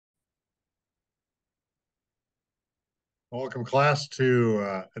Welcome, class,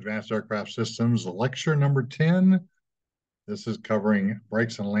 to Advanced Aircraft Systems, lecture number 10. This is covering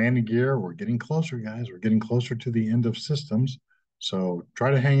brakes and landing gear. We're getting closer, guys. We're getting closer to the end of systems. So try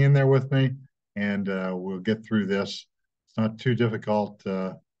to hang in there with me, and we'll get through this. It's not too difficult,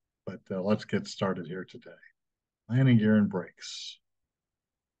 but let's get started here today. Landing gear and brakes.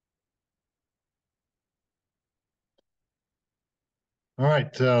 All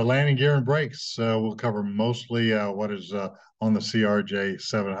right, landing gear and brakes. We'll cover mostly what is on the CRJ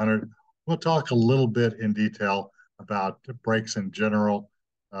 700. We'll talk a little bit in detail about brakes in general,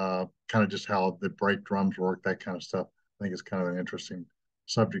 kind of just how the brake drums work, that kind of stuff. I think it's kind of an interesting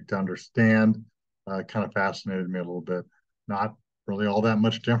subject to understand. Kind of fascinated me a little bit. Not really all that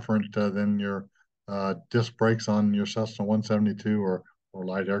much different than your disc brakes on your Cessna 172 or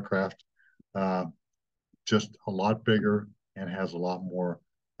light aircraft. Uh, just a lot bigger and has a lot more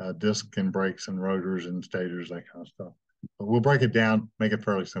disc and brakes and rotors and stators, that kind of stuff. But we'll break it down, make it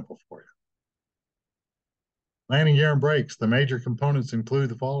fairly simple for you. Landing gear and brakes. The major components include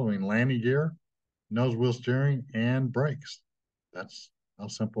the following: landing gear, nose wheel steering, and brakes. That's how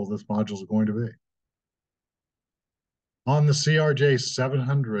simple this module is going to be. On the CRJ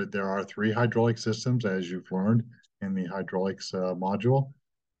 700, there are 3 hydraulic systems, as you've learned in the hydraulics module.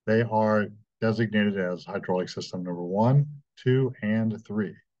 They are designated as hydraulic system number 1, 2, and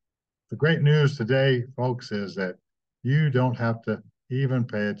 3. The great news today, folks, is that you don't have to even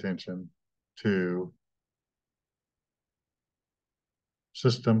pay attention to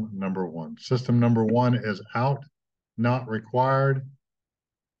system number 1. System number 1 is out, not required,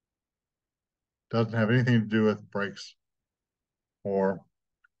 doesn't have anything to do with brakes or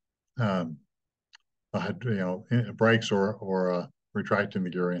um, brakes or retracting the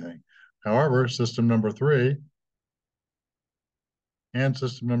gear or anything. However, system number 3 and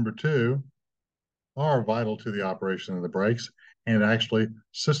system number 2 are vital to the operation of the brakes. And actually,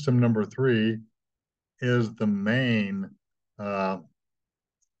 system number 3 is the main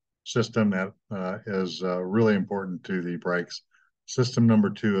system that is really important to the brakes. System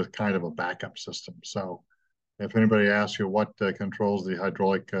number 2 is kind of a backup system. So if anybody asks you what controls the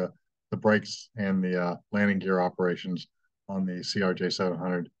hydraulic, the brakes and the landing gear operations on the CRJ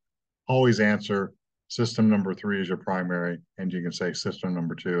 700, always answer system number 3 is your primary, and you can say system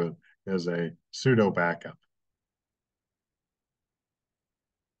number 2 is a pseudo backup.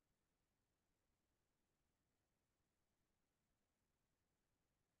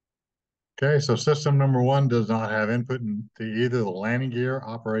 Okay, so system number 1 does not have input into either the landing gear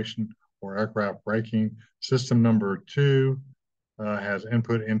operation or aircraft braking. System number 2 has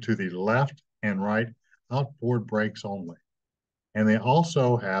input into the left and right outboard brakes only. And they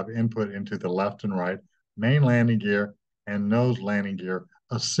also have input into the left and right main landing gear and nose landing gear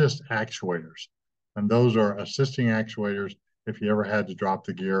assist actuators. And those are assisting actuators if you ever had to drop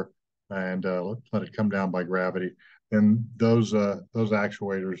the gear and let it come down by gravity. Then those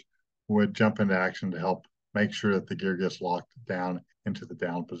actuators would jump into action to help make sure that the gear gets locked down into the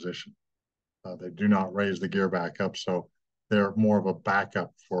down position. They do not raise the gear back up, so they're more of a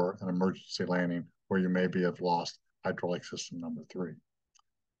backup for an emergency landing where you maybe have lost hydraulic system number 3.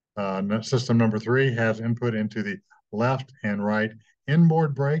 System number 3 has input into the left and right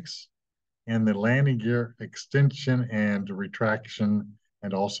inboard brakes and the landing gear extension and retraction,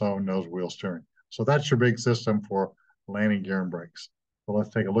 and also nose wheel steering. So that's your big system for landing gear and brakes. So let's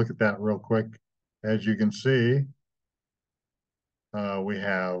take a look at that real quick. As you can see, we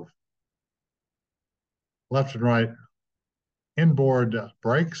have left and right inboard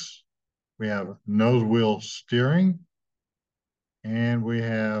brakes. We have nose wheel steering. And we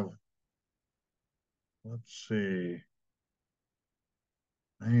have, let's see,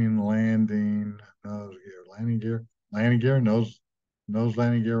 main landing, nose gear, landing gear, nose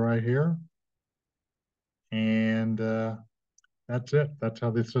landing gear right here. And that's it. That's how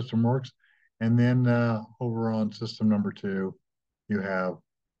the system works. And then over on system number 2, you have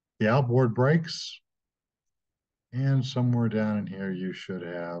the outboard brakes. And somewhere down in here, you should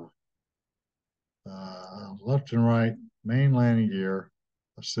have left and right main landing gear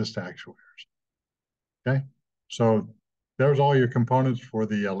assist actuators. Okay, so there's all your components for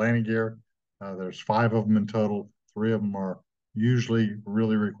the landing gear. There's 5 of them in total. 3 of them are usually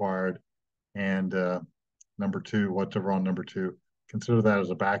really required. And number 2, whatever on number 2, consider that as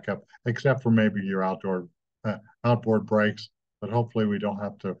a backup, except for maybe your outboard brakes. But hopefully we don't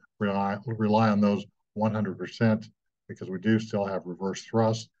have to rely on those 100% because we do still have reverse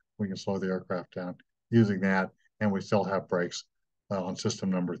thrust. We can slow the aircraft down using that, and we still have brakes on system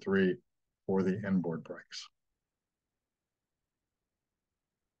number 3 for the inboard brakes.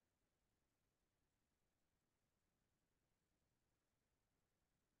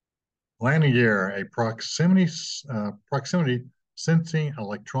 Landing gear, a proximity sensing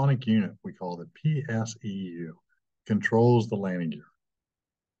electronic unit, we call it PSEU, controls the landing gear.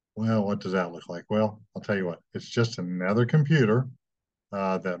 Well, what does that look like? Well, I'll tell you what, it's just another computer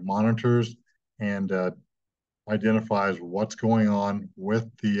that monitors and identifies what's going on with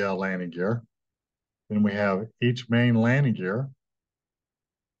the landing gear. Then we have each main landing gear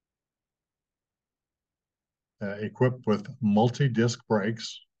equipped with multi-disc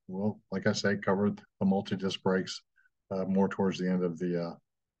brakes. We'll, like I say, cover the multi-disc brakes more towards the end of the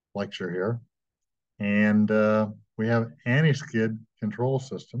lecture here. And we have anti-skid control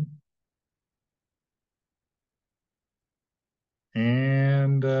system.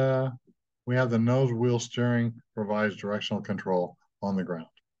 And we have the nose wheel steering provides directional control on the ground.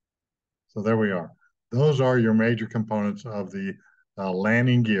 So there we are. Those are your major components of the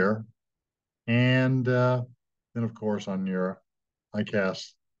landing gear. And then, of course, on your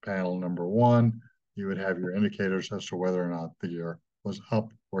ICAS panel number 1, you would have your indicators as to whether or not the gear was up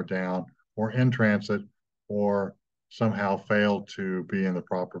or down or in transit or somehow failed to be in the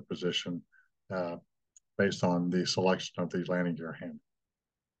proper position based on the selection of the landing gear handle.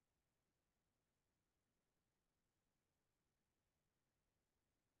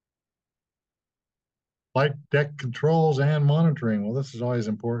 Flight deck controls and monitoring. Well, this is always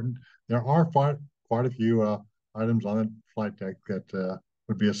important. There are quite a few items on the flight deck that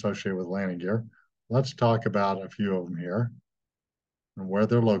would be associated with landing gear. Let's talk about a few of them here and where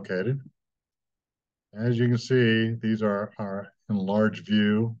they're located. As you can see, these are our enlarged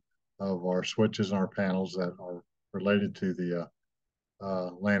view of our switches and our panels that are related to the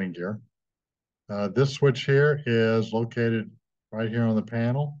landing gear. This switch here is located right here on the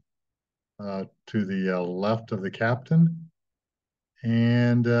panel to the left of the captain.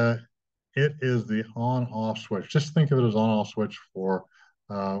 And it is the on-off switch. Just think of it as on-off switch for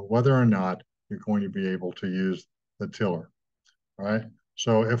whether or not you're going to be able to use the tiller, all right?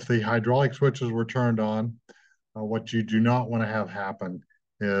 So if the hydraulic switches were turned on, what you do not want to have happen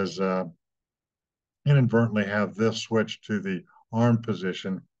is inadvertently have this switch to the arm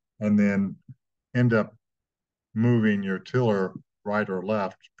position and then end up moving your tiller right or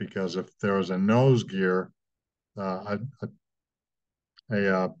left, because if there was a nose gear, a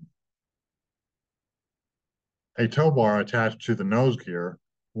tow bar attached to the nose gear,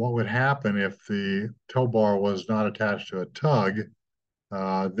 what would happen if the tow bar was not attached to a tug?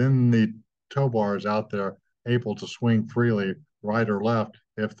 Then the tow bar is out there able to swing freely right or left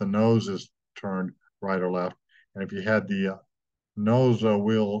if the nose is turned right or left. And if you had the nose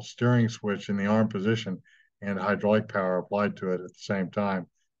wheel steering switch in the arm position and hydraulic power applied to it at the same time,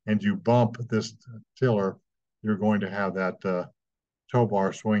 and you bump this tiller, you're going to have that tow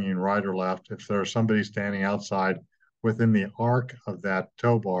bar swinging right or left. If there's somebody standing outside within the arc of that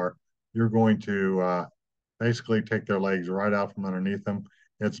tow bar, you're going to basically take their legs right out from underneath them.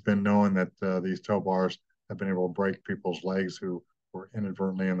 It's been known that these tow bars have been able to break people's legs who were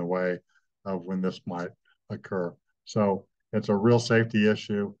inadvertently in the way of when this might occur. So it's a real safety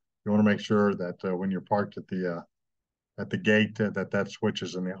issue. You want to make sure that when you're parked at the gate, that switch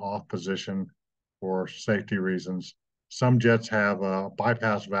is in the off position for safety reasons. Some jets have a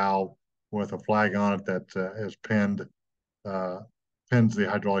bypass valve with a flag on it that is pins the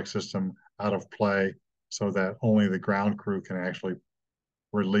hydraulic system out of play so that only the ground crew can actually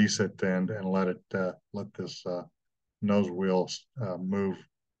release it and let this nose wheel move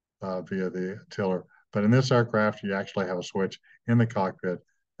via the tiller. But in this aircraft, you actually have a switch in the cockpit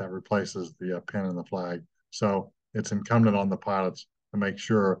that replaces the pin in the flag. So it's incumbent on the pilots to make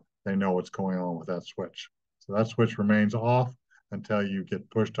sure they know what's going on with that switch. So that switch remains off until you get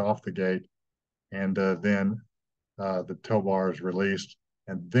pushed off the gate, and then the tow bar is released,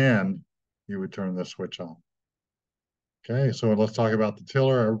 and then you would turn the switch on. Okay, so let's talk about the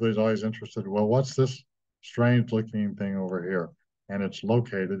tiller. Everybody's always interested. Well, what's this strange looking thing over here? And it's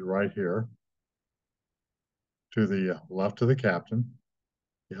located right here to the left of the captain.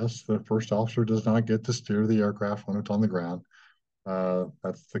 Yes, the first officer does not get to steer the aircraft when it's on the ground.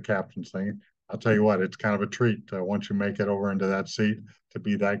 That's the captain's thing. I'll tell you what, it's kind of a treat once you make it over into that seat to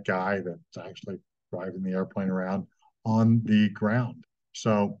be that guy that's actually driving the airplane around on the ground.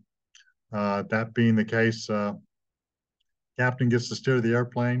 So that being the case, captain gets to steer the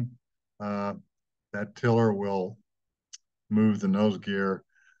airplane. That tiller will move the nose gear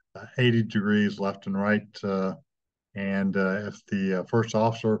 80 degrees left and right. And if the first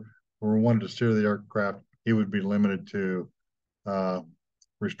officer wanted to steer the aircraft, he would be limited to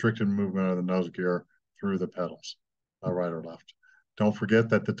restricted movement of the nose gear through the pedals, right or left. Don't forget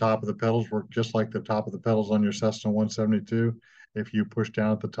that the top of the pedals work just like the top of the pedals on your Cessna 172. If you push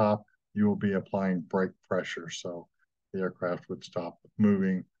down at the top, you will be applying brake pressure. So the aircraft would stop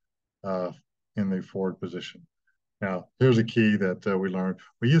moving in the forward position. Now, here's a key that we learned.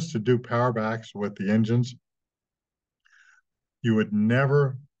 We used to do power backs with the engines. You would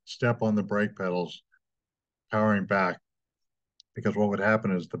never step on the brake pedals powering back, because what would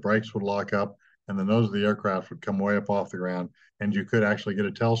happen is the brakes would lock up and the nose of the aircraft would come way up off the ground, and you could actually get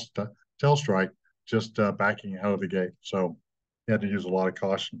a tail strike just backing out of the gate. So you had to use a lot of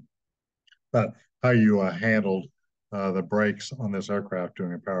caution. But how you handled the brakes on this aircraft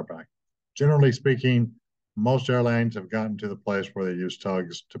doing a power back. Generally speaking, most airlines have gotten to the place where they use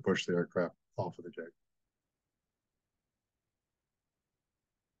tugs to push the aircraft off of the gate.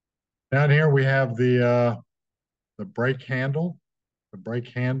 Down here we have the brake handle. The brake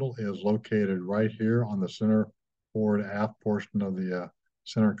handle is located right here on the center forward aft portion of the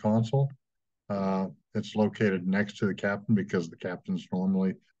center console. It's located next to the captain because the captain's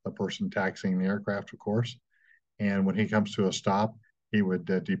normally the person taxiing the aircraft, of course. And when he comes to a stop, he would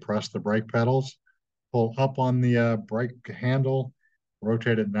depress the brake pedals, pull up on the brake handle,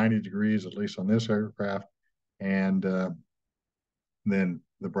 rotate it 90 degrees, at least on this aircraft, and then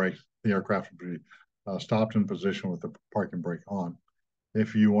the aircraft would be stopped in position with the parking brake on.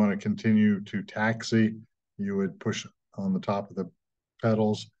 If you want to continue to taxi, you would push on the top of the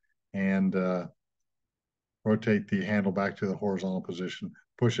pedals and rotate the handle back to the horizontal position,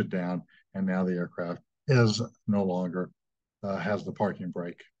 push it down, and now the aircraft is no longer has the parking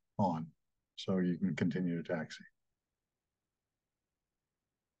brake on. So you can continue to taxi.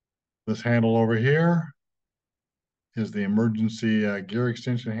 This handle over here is the emergency gear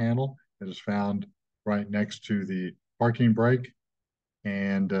extension handle. It is found right next to the parking brake.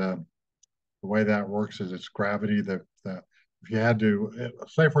 And the way that works is it's gravity. If you had to,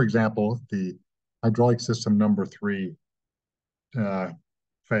 say for example, the hydraulic system number 3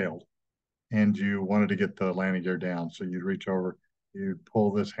 failed, and you wanted to get the landing gear down. So you'd reach over, you'd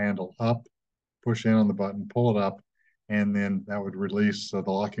pull this handle up, push in on the button, pull it up, and then that would release the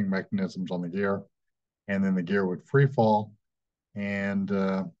locking mechanisms on the gear, and then the gear would free fall. And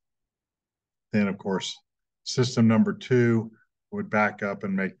then, of course, system number 2 would back up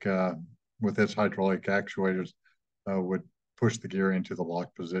and make, with its hydraulic actuators, would push the gear into the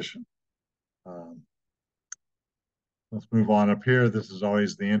lock position. Let's move on up here. This is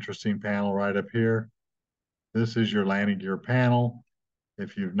always the interesting panel right up here. This is your landing gear panel.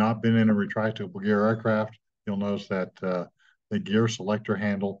 If you've not been in a retractable gear aircraft, you'll notice that the gear selector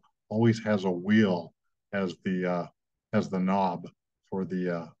handle always has a wheel as the knob for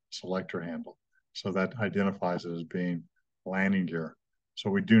the selector handle. So that identifies it as being landing gear. So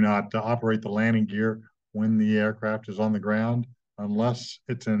we do not operate the landing gear when the aircraft is on the ground, unless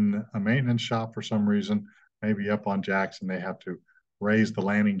it's in a maintenance shop for some reason, maybe up on jacks, and they have to raise the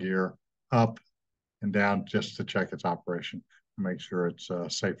landing gear up and down just to check its operation and make sure it's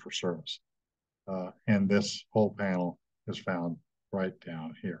safe for service. And this whole panel is found right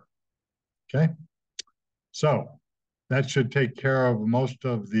down here. Okay, so that should take care of most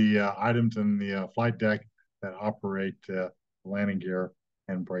of the items in the flight deck that operate landing gear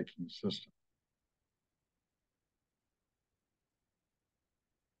and braking system.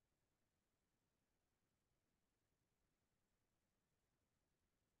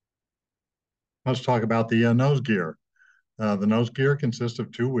 Let's talk about the nose gear. The nose gear consists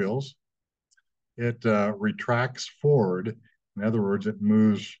of 2 wheels. It retracts forward. In other words, it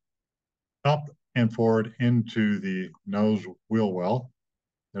moves up and forward into the nose wheel well.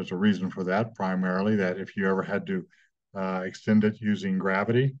 There's a reason for that, primarily that if you ever had to extend it using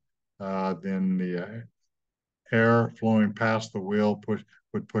gravity, then the air flowing past the wheel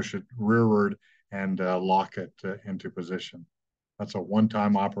would push it rearward and lock it into position. That's a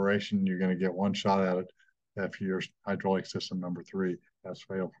one-time operation. You're going to get one shot at it if your hydraulic system number 3 has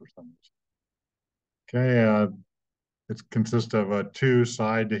failed for some reason. Okay, it consists of 2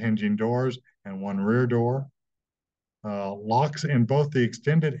 side hinging doors and 1 rear door. Locks in both the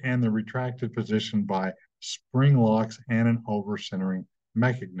extended and the retracted position by spring locks and an over-centering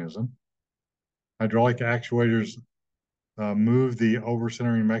mechanism. Hydraulic actuators move the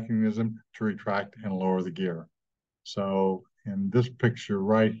over-centering mechanism to retract and lower the gear. So in this picture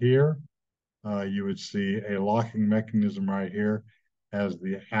right here, you would see a locking mechanism right here. As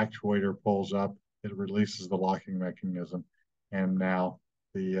the actuator pulls up, it releases the locking mechanism, and now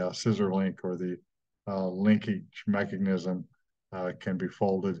the scissor link or the linkage mechanism can be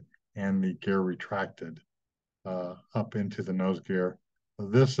folded and the gear retracted up into the nose gear.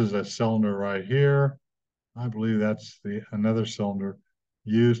 This is a cylinder right here. I believe that's another cylinder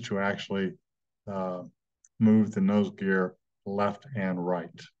used to actually move the nose gear left and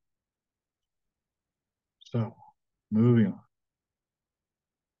right. So moving on.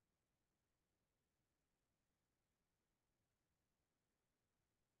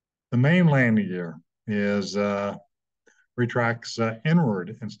 The main landing gear is retracts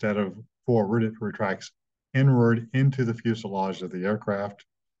inward instead of forward. It retracts inward into the fuselage of the aircraft.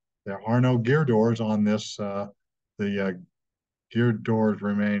 There are no gear doors on this. The gear doors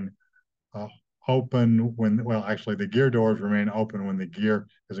remain uh, open when, well, actually, the gear doors remain open when the gear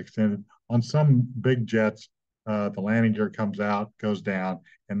is extended. On some big jets, the landing gear comes out, goes down,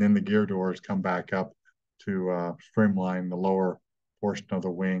 and then the gear doors come back up to streamline the lower portion of the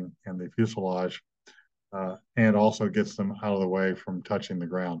wing and the fuselage, and also gets them out of the way from touching the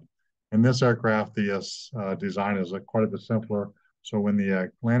ground. In this aircraft, the design is quite a bit simpler. So when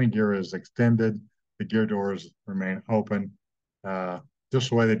the landing gear is extended, the gear doors remain open. Just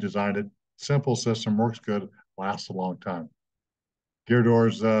the way they designed it. Simple system, works good, lasts a long time. Gear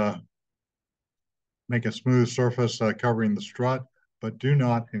doors make a smooth surface covering the strut, but do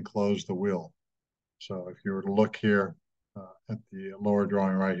not enclose the wheel. So if you were to look here at the lower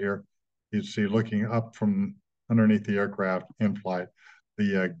drawing right here, you'd see looking up from underneath the aircraft in flight,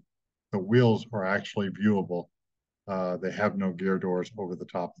 the wheels are actually viewable. They have no gear doors over the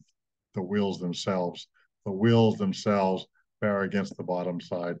top of the wheels themselves. The wheels themselves bear against the bottom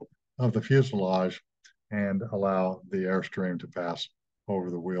side of the fuselage and allow the airstream to pass over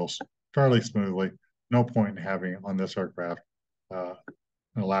the wheels fairly smoothly. No point in having on this aircraft an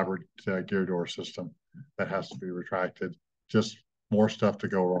elaborate gear door system that has to be retracted. Just more stuff to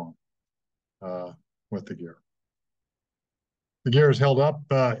go wrong with the gear. The gear is held up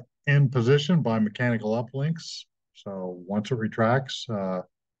in position by mechanical uplinks. So once it retracts,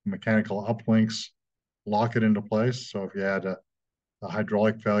 mechanical uplinks lock it into place. So if you had a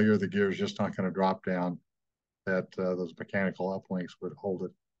hydraulic failure, the gear is just not going to drop down. That those mechanical uplinks would hold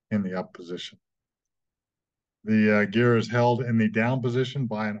it in the up position. The gear is held in the down position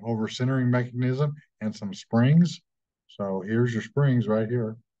by an over-centering mechanism and some springs. So here's your springs right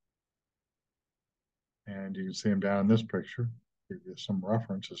here. And you can see them down in this picture. Give you some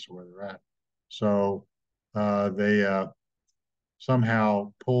references to where they're at. So they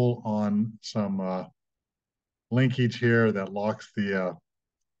somehow pull on some linkage here that locks the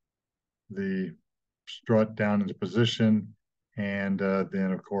strut down into position. And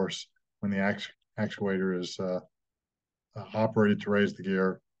then, of course, when the actuator is operated to raise the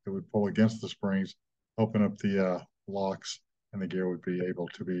gear, it would pull against the springs, open up the locks, and the gear would be able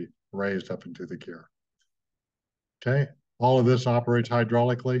to be raised up into the gear. Okay, all of this operates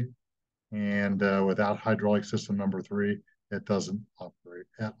hydraulically, and without hydraulic system number 3, it doesn't operate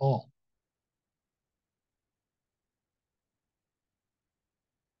at all.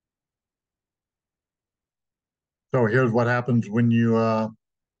 So here's what happens when you are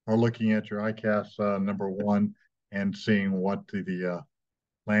looking at your ICAS number 1 and seeing what the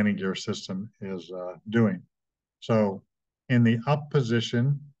landing gear system is doing. So in the up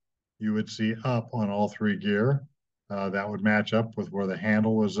position, you would see up on all 3 gear. That would match up with where the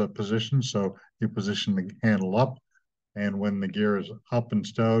handle was positioned. So you position the handle up, and when the gear is up and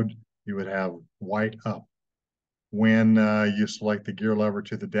stowed, you would have white up. When you select the gear lever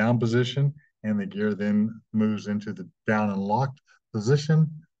to the down position and the gear then moves into the down and locked position,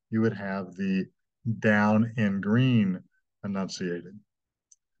 you would have the down in green enunciated.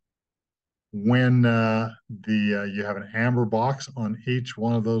 When you have an amber box on each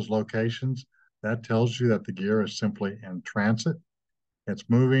one of those locations, that tells you that the gear is simply in transit. It's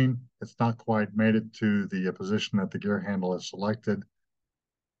moving. It's not quite made it to the position that the gear handle is selected.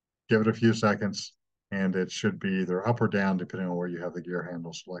 Give it a few seconds, and it should be either up or down, depending on where you have the gear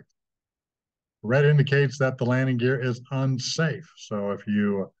handle selected. Red indicates that the landing gear is unsafe. So if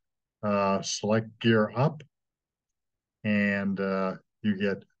you select gear up and you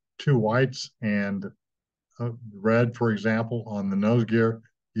get 2 whites and red, for example, on the nose gear,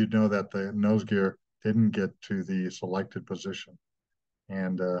 you'd know that the nose gear didn't get to the selected position.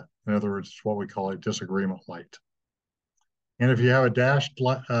 And in other words, it's what we call a disagreement light. And if you have a dashed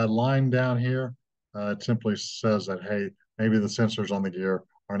line down here, it simply says that, hey, maybe the sensors on the gear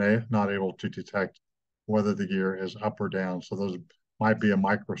are not able to detect whether the gear is up or down. So those might be a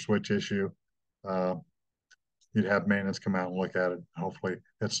micro switch issue. You'd have maintenance come out and look at it. Hopefully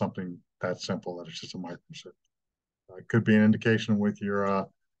it's something that simple that it's just a micro switch. It could be an indication with your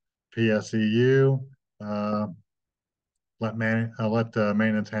PSEU. Let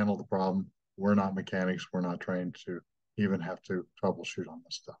maintenance handle the problem. We're not mechanics. We're not trained to even have to troubleshoot on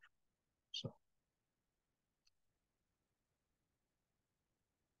this stuff.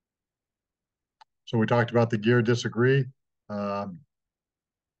 So we talked about the gear disagree.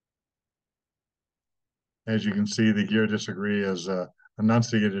 As you can see, the gear disagree is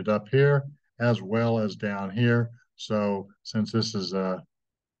enunciated up here as well as down here. So since this is a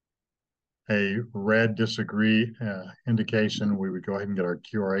red disagree indication, we would go ahead and get our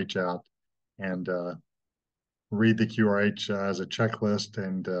QRH out and read the QRH as a checklist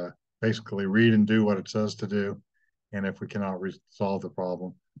and basically read and do what it says to do. And if we cannot resolve the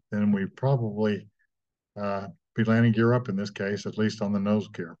problem, then we probably be landing gear up in this case, at least on the nose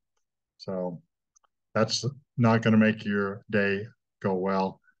gear. So that's not going to make your day go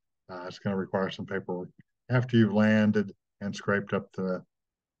well. It's going to require some paperwork after you've landed and scraped up the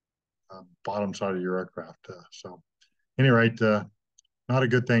bottom side of your aircraft. So, any rate, not a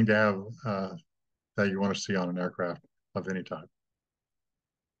good thing to have that you want to see on an aircraft of any type.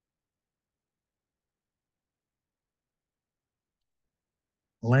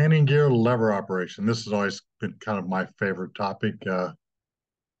 Landing gear lever operation. This has always been kind of my favorite topic.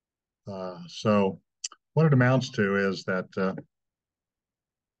 So what it amounts to is that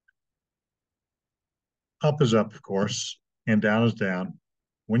up is up, of course, and down is down.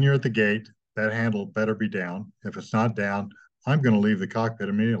 When you're at the gate, that handle better be down. If it's not down, I'm going to leave the cockpit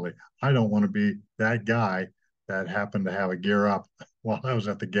immediately. I don't want to be that guy that happened to have a gear up while I was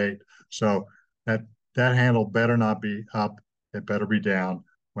at the gate. So that handle better not be up. It better be down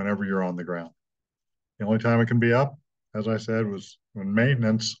whenever you're on the ground. The only time it can be up, as I said, was when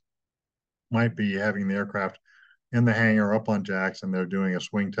maintenance might be having the aircraft in the hangar up on jacks and they're doing a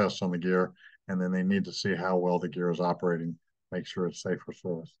swing test on the gear, and then they need to see how well the gear is operating, make sure it's safe for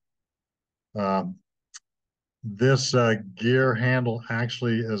service. This gear handle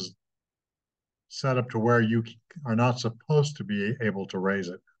actually is set up to where you are not supposed to be able to raise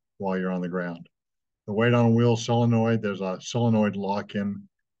it while you're on the ground. The weight on wheel solenoid, there's a solenoid lock-in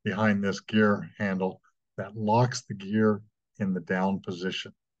behind this gear handle that locks the gear in the down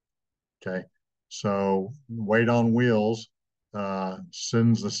position. Okay, so weight on wheels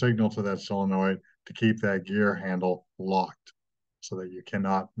sends the signal to that solenoid to keep that gear handle locked so that you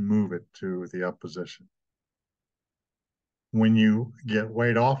cannot move it to the up position. When you get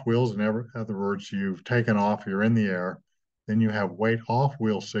weight off wheels, in other words, you've taken off, you're in the air, then you have weight off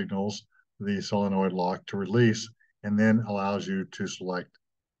wheel signals, the solenoid lock to release, and then allows you to select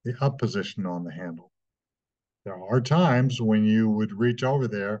the up position on the handle. There are times when you would reach over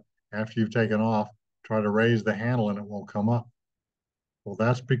there after you've taken off, try to raise the handle and it won't come up. Well,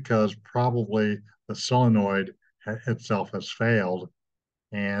 that's because probably the solenoid itself has failed.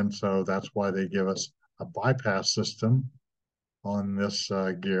 And so that's why they give us a bypass system on this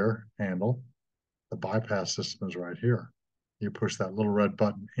gear handle. The bypass system is right here. You push that little red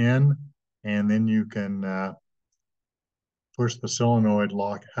button in, and then you can push the solenoid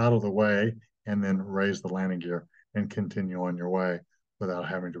lock out of the way and then raise the landing gear and continue on your way without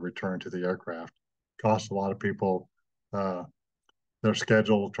having to return to the aircraft. Costs a lot of people their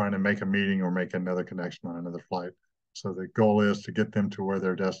schedule trying to make a meeting or make another connection on another flight. So the goal is to get them to where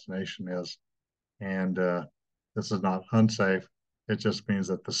their destination is. And this is not unsafe. It just means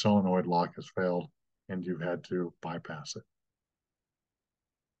that the solenoid lock has failed and you've had to bypass it.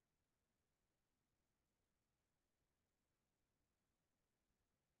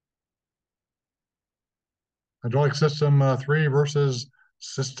 Hydraulic system 3 versus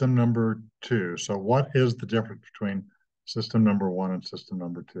system number 2. So what is the difference between system number 1 and system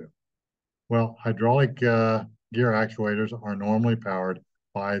number 2? Well, hydraulic gear actuators are normally powered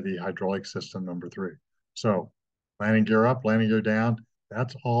by the hydraulic system number 3. So landing gear up, landing gear down,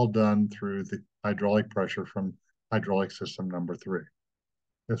 that's all done through the hydraulic pressure from hydraulic system number 3.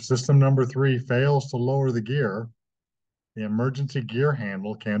 If system number 3 fails to lower the gear, the emergency gear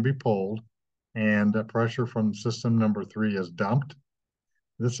handle can be pulled and the pressure from system number 3 is dumped.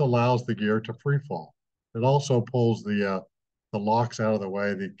 This allows the gear to free fall. It also pulls the locks out of the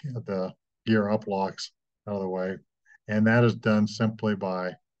way, the gear up locks out of the way, and that is done simply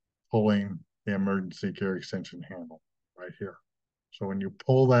by pulling the emergency gear extension handle right here. So when you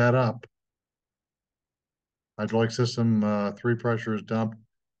pull that up, hydraulic system 3 pressure is dumped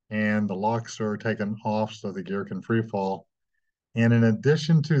and the locks are taken off so the gear can free fall. And in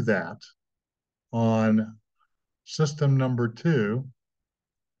addition to that, on system number 2,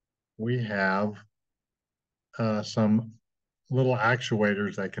 we have some little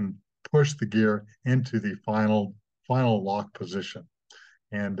actuators that can push the gear into the final lock position.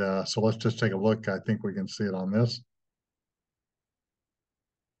 And so let's just take a look. I think we can see it on this.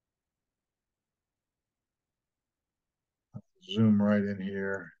 Zoom right in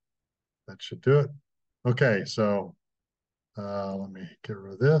here. That should do it. Okay, so let me get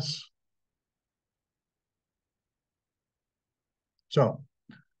rid of this. So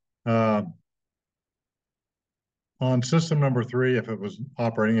On system number 3, if it was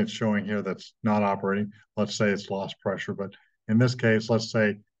operating, it's showing here that's not operating. Let's say it's lost pressure, but in this case, let's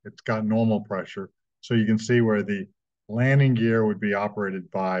say it's got normal pressure. So you can see where the landing gear would be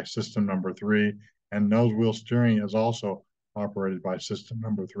operated by system number 3, and nose wheel steering is also operated by system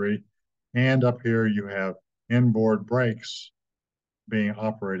number 3. And up here you have inboard brakes being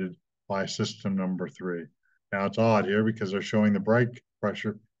operated by system number 3. Now it's odd here because they're showing the brake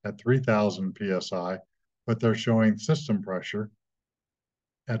pressure at 3,000 psi, but they're showing system pressure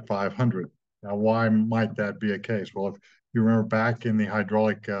at 500. Now, why might that be a case? Well, if you remember back in the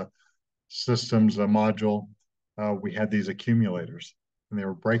hydraulic systems module, we had these accumulators, and they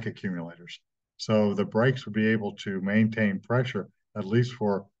were brake accumulators. So the brakes would be able to maintain pressure at least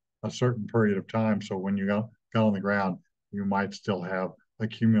for a certain period of time. So when you got on the ground, you might still have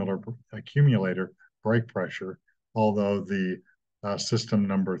accumulator brake pressure, although the system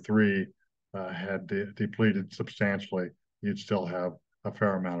number 3 had depleted substantially, you'd still have a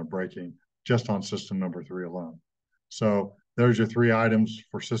fair amount of braking just on system number 3 alone. So there's your 3 items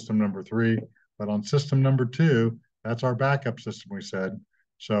for system number 3. But on system number 2, that's our backup system, we said.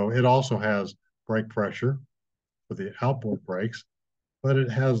 So it also has brake pressure for the outboard brakes, but it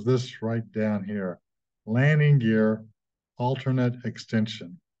has this right down here, landing gear alternate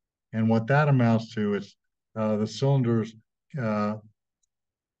extension. And what that amounts to is the cylinders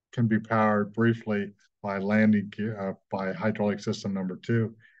can be powered briefly by landing gear, by hydraulic system number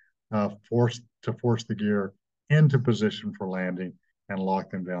 2, force the gear into position for landing and lock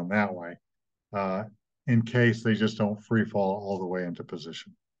them down that way, in case they just don't free fall all the way into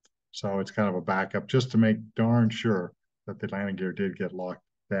position. So it's kind of a backup just to make darn sure that the landing gear did get locked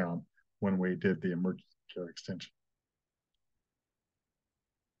down when we did the emergency gear extension.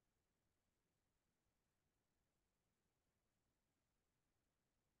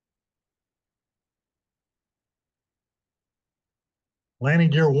 Landing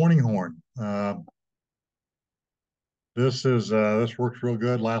gear warning horn. This works real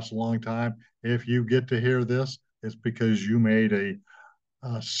good, lasts a long time. If you get to hear this, it's because you made a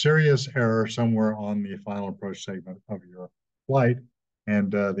serious error somewhere on the final approach segment of your flight,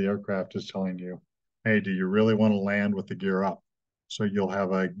 and the aircraft is telling you, "Hey, do you really want to land with the gear up?" So you'll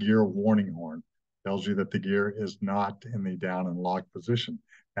have a gear warning horn. Tells you that the gear is not in the down and lock position.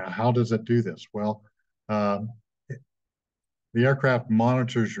 Now, how does it do this? Well, uh, the aircraft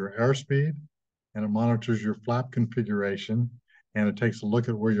monitors your airspeed, and it monitors your flap configuration, and it takes a look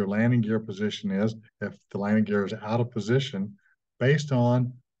at where your landing gear position is. If the landing gear is out of position, based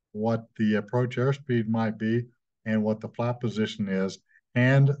on what the approach airspeed might be and what the flap position is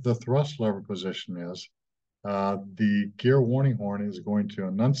and the thrust lever position is, the gear warning horn is going to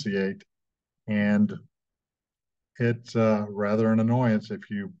enunciate, and it's rather an annoyance if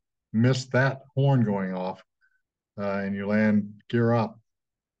you miss that horn going off and you land gear up.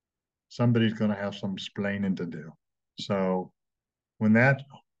 Somebody's going to have some splaining to do. So when that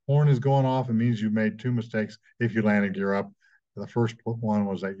horn is going off, it means you've made 2 mistakes if you landed gear up. The first one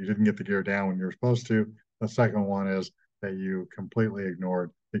was that you didn't get the gear down when you were supposed to. The second one is that you completely ignored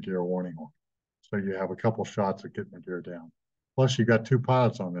the gear warning horn. So you have a couple shots at getting the gear down. Plus, you got 2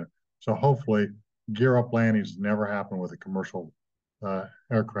 pilots on there. So hopefully, gear up landings never happen with a commercial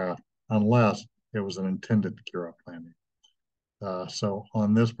aircraft unless it was an intended gear up landing. So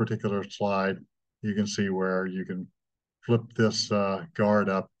on this particular slide, you can see where you can flip this guard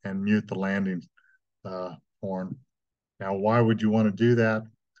up and mute the landing horn. Now, why would you want to do that?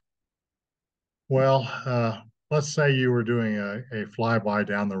 Well, let's say you were doing a flyby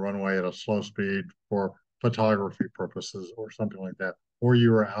down the runway at a slow speed for photography purposes or something like that, or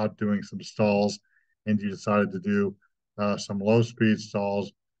you were out doing some stalls and you decided to do some low speed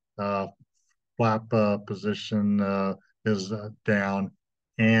stalls, flap position is down,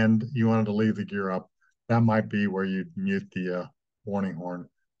 and you wanted to leave the gear up. That might be where you'd mute the warning horn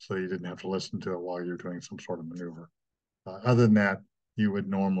so you didn't have to listen to it while you're doing some sort of maneuver. Other than that, you would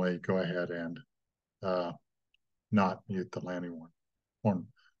normally go ahead and not mute the landing horn.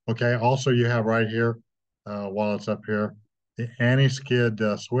 Okay, also you have right here, while it's up here, the anti-skid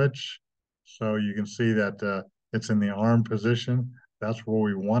switch. So you can see that it's in the arm position. That's where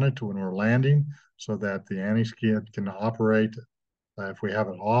we want it to when we're landing, so that the anti-skid can operate. If we have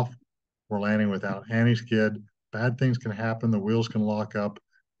it off, we're landing without anti-skid. Bad things can happen. The wheels can lock up.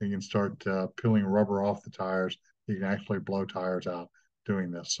 You can start peeling rubber off the tires. You can actually blow tires out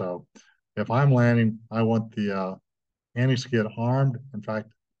doing this. So if I'm landing, I want the anti-skid armed. In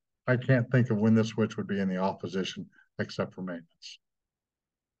fact, I can't think of when this switch would be in the off position except for maintenance.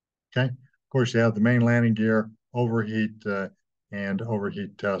 Okay. Of course, you have the main landing gear, overheat and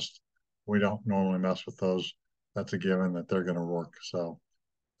overheat test. We don't normally mess with those that's a given that they're going to work. So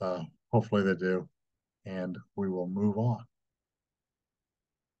hopefully they do, and we will move on.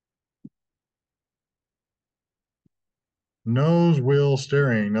 Nose wheel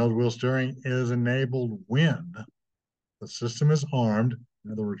steering. Nose wheel steering is enabled when the system is armed.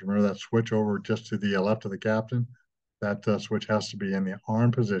 In other words, remember that switch over just to the left of the captain? That switch has to be in the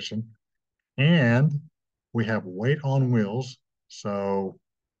arm position. And we have weight on wheels. So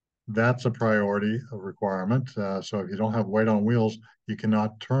that's a priority, a requirement. So if you don't have weight on wheels, you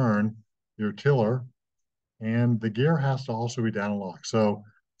cannot turn your tiller. And the gear has to also be down and locked. So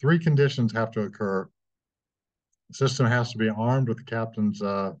three conditions have to occur. The system has to be armed with the captain's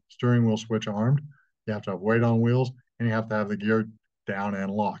steering wheel switch armed. You have to have weight on wheels, and you have to have the gear down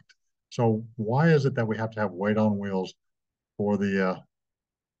and locked. So why is it that we have to have weight on wheels for the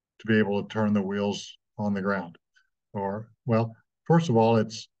to be able to turn the wheels on the ground? Or well, first of all,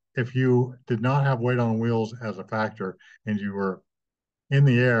 it's if you did not have weight on wheels as a factor and you were in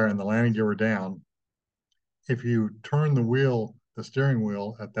the air and the landing gear were down, if you turn the wheel, the steering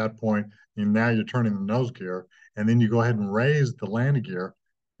wheel at that point, and now you're turning the nose gear, and then you go ahead and raise the landing gear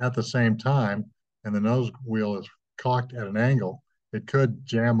at the same time, and the nose wheel is cocked at an angle, it could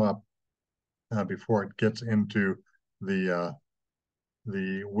jam up before it gets into the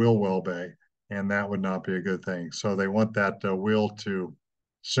wheel well bay, and that would not be a good thing. So they want that wheel to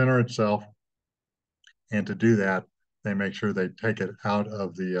center itself, and to do that, they make sure they take it out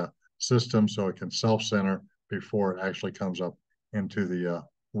of the system so it can self-center before it actually comes up into the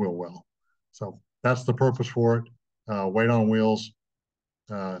wheel well. So that's the purpose for it. Weight on wheels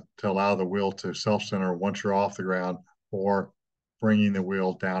to allow the wheel to self-center once you're off the ground, or bringing the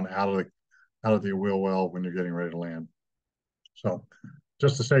wheel down out of the wheel well when you're getting ready to land. So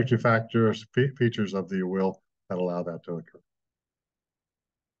just the safety factors, features of the wheel that allow that to occur.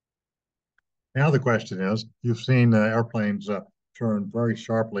 Now the question is, you've seen airplanes turn very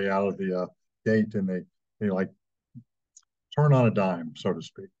sharply out of the gate, and they like turn on a dime, so to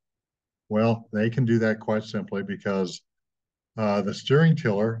speak. Well, they can do that quite simply because the steering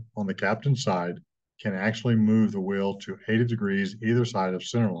tiller on the captain's side can actually move the wheel to 80 degrees either side of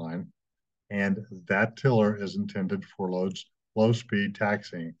center line, and that tiller is intended for low speed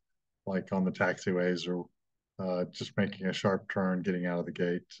taxiing, like on the taxiways, or just making a sharp turn, getting out of the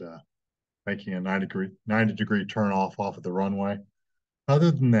gate, making a 90 degree turn off of the runway.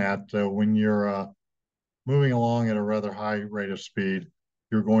 Other than that, when you're moving along at a rather high rate of speed,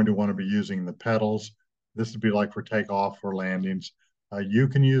 you're going to want to be using the pedals. This would be like for takeoff or landings. You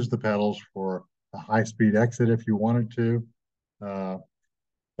can use the pedals for a high speed exit if you wanted to.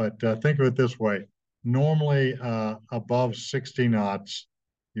 But think of it this way. Normally, above 60 knots,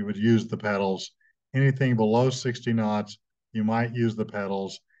 you would use the pedals. Anything below 60 knots, you might use the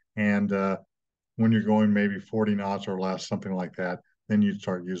pedals. And when you're going maybe 40 knots or less, something like that, then you'd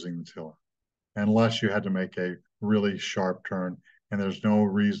start using the tiller, unless you had to make a really sharp turn. And there's no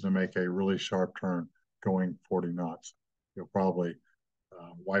reason to make a really sharp turn going 40 knots. You'll probably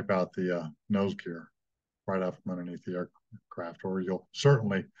wipe out the nose gear right out from underneath the aircraft, or you'll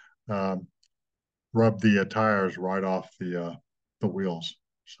certainly um, rub the tires right off the wheels.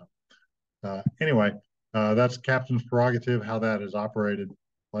 So anyway, that's captain's prerogative, how that is operated.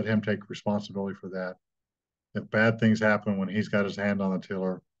 Let him take responsibility for that. If bad things happen when he's got his hand on the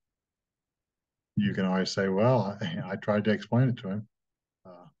tiller, you can always say, well, I tried to explain it to him.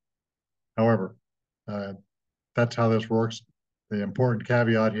 However, uh, that's how this works. The important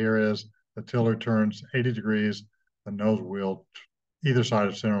caveat here is the tiller turns 80 degrees, the nose wheel either side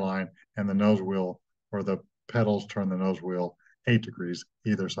of center line, and the nose wheel or the pedals turn the nose wheel 8 degrees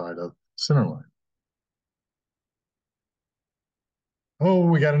either side of center line. Oh,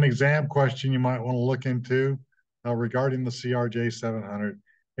 we got an exam question you might want to look into regarding the CRJ 700.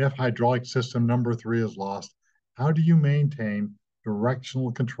 If hydraulic system number 3 is lost, how do you maintain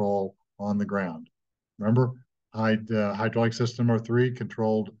directional control on the ground? Remember, hydraulic system number 3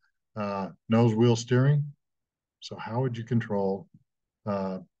 controlled nose wheel steering. So how would you control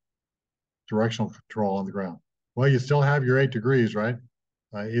uh, directional control on the ground? Well, you still have your 8 degrees, right?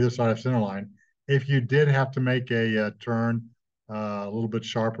 Either side of center line. If you did have to make a turn a little bit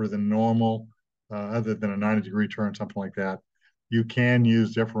sharper than normal, other than a 90-degree turn, something like that, you can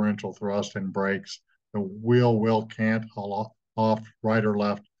use differential thrust and brakes. The wheel will cant off right or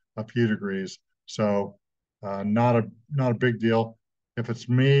left a few degrees. So not a big deal. If it's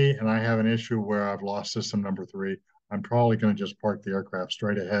me and I have an issue where I've lost system number 3, I'm probably going to just park the aircraft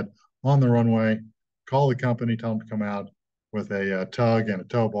straight ahead on the runway, call the company, tell them to come out with a tug and a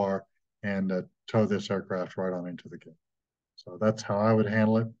tow bar, and tow this aircraft right on into the gate. So that's how I would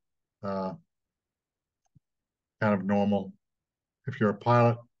handle it. Uh, kind of normal. If you're a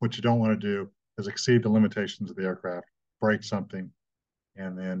pilot, what you don't want to do is exceed the limitations of the aircraft, break something,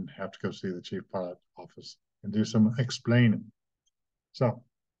 and then have to go see the chief pilot office and do some explaining. So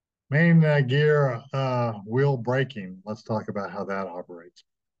main gear wheel braking. Let's talk about how that operates.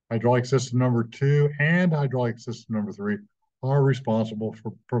 Hydraulic system number 2 and hydraulic system number 3 are responsible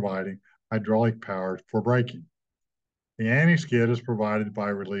for providing hydraulic power for braking. The anti-skid is provided by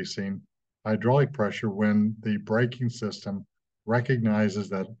releasing hydraulic pressure when the braking system recognizes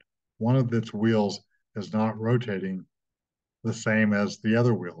that one of its wheels is not rotating the same as the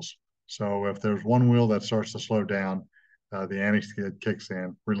other wheels. So if there's one wheel that starts to slow down, the anti-skid kicks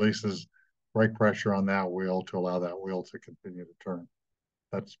in, releases brake pressure on that wheel to allow that wheel to continue to turn.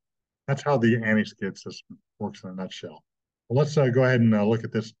 That's how the anti-skid system works in a nutshell. Well, let's go ahead and look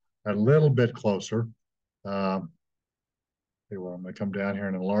at this a little bit closer. Okay, well, I'm going to come down here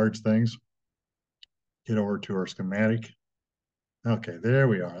and enlarge things. Get over to our schematic. Okay, there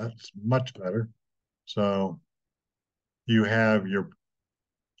we are. That's much better. So you have your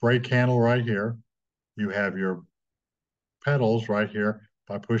brake handle right here. You have your pedals right here.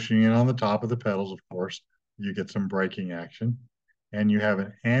 By pushing in on the top of the pedals, of course, you get some braking action. And you have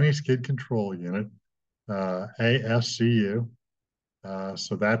an anti-skid control unit, ASCU.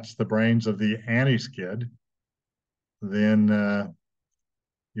 So that's the brains of the anti-skid. Then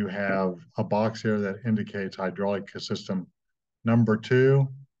you have a box here that indicates hydraulic system number 2,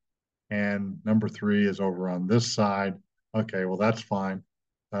 and number 3 is over on this side. Okay, well, that's fine.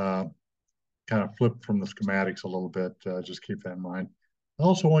 Kind of flip from the schematics a little bit. Just keep that in mind. I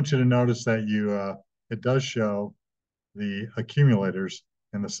also want you to notice that it does show the accumulators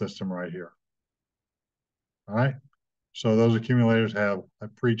in the system right here. All right. So those accumulators have a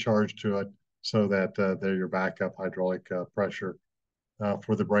pre-charge to it so that they're your backup hydraulic pressure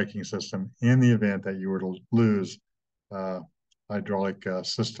for the braking system in the event that you were to lose hydraulic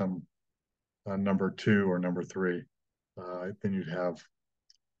system number 2 or number 3. Then you'd have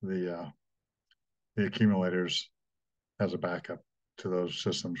the accumulators as a backup to those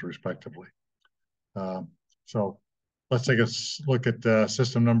systems respectively. So let's take a look at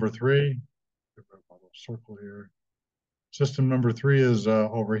system number 3. Circle here. System number 3 is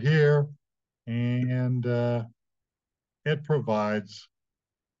over here, and it provides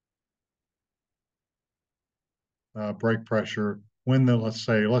brake pressure when let's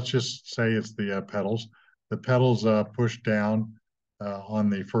just say it's the pedals. The pedals pushed down on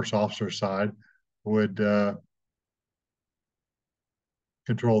the first officer side would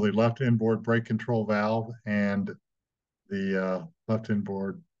control the left inboard brake control valve and the left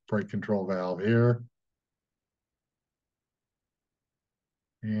inboard brake control valve here.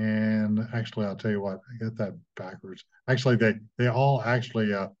 And actually, I'll tell you what, I got that backwards. Actually, they all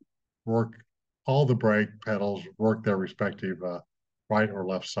actually work, all the brake pedals work their respective right or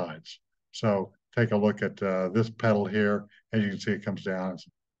left sides. So take a look at this pedal here. As you can see, it comes down.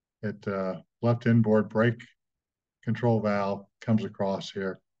 It left inboard brake control valve comes across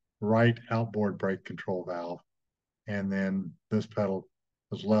here, right outboard brake control valve, and then this pedal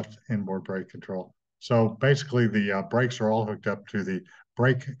is left inboard brake control. So basically, the brakes are all hooked up to the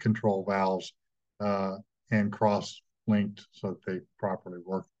brake control valves and cross-linked so that they properly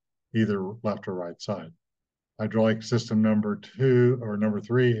work either left or right side. Hydraulic system number 2 or number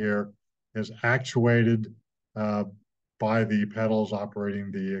 3 here is actuated by the pedals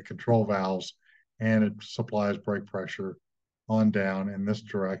operating the control valves, and it supplies brake pressure on down in this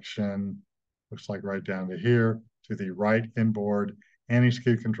direction, looks like right down to here, to the right inboard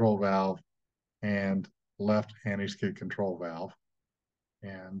anti-skid control valve and left anti-skid control valve.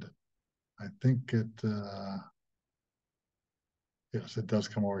 And I think yes, it does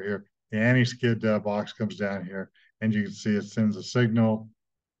come over here. The anti-skid box comes down here, and you can see it sends a signal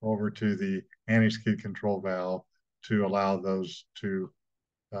over to the anti-skid control valve to allow those to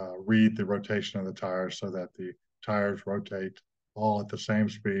read the rotation of the tires so that the tires rotate all at the same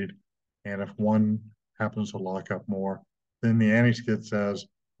speed. And if one happens to lock up more, then the anti-skid says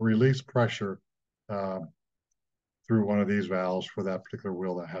release pressure through one of these valves for that particular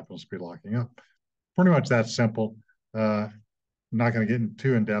wheel that happens to be locking up. Pretty much that simple. I'm not going to get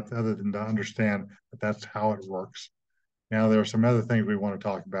too in depth other than to understand that that's how it works. Now, there are some other things we want to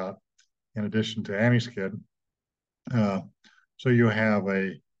talk about in addition to anti-skid. So you have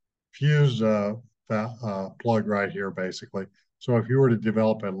a fuse plug right here, basically. So if you were to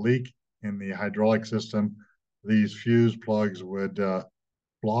develop a leak in the hydraulic system, these fuse plugs would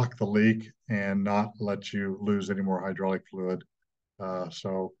block the leak and not let you lose any more hydraulic fluid.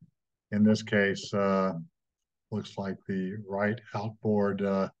 So in this case, looks like the right outboard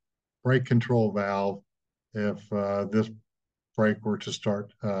brake control valve if this brake were to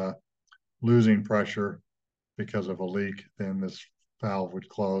start losing pressure because of a leak, then this valve would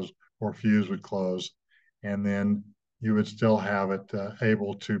close or fuse would close, and then you would still have it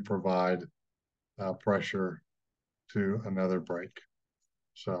able to provide pressure to another brake.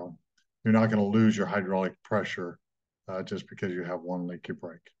 So you're not going to lose your hydraulic pressure just because you have one leaky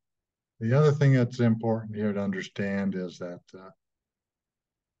brake. The other thing that's important here to understand is that,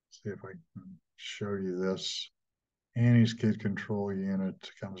 see if I can show you this. Anti-skid control unit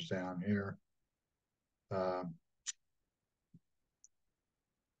comes down here.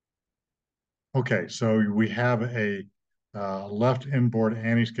 Okay, so we have a left inboard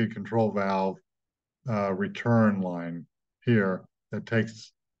anti-skid control valve return line here that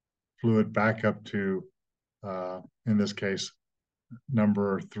takes fluid back up to, in this case,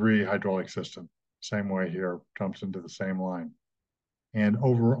 number 3 hydraulic system. Same way here, dumps into the same line. And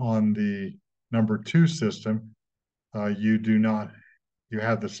over on the number 2 system, you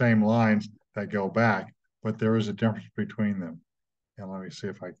have the same lines that go back, but there is a difference between them. And let me see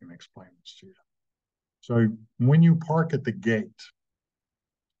if I can explain this to you. So when you park at the gate,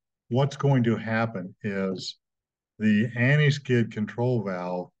 what's going to happen is the anti-skid control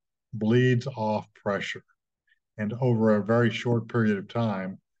valve bleeds off pressure. And over a very short period of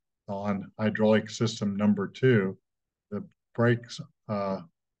time on hydraulic system number 2, the brakes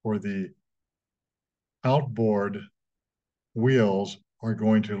for the outboard wheels are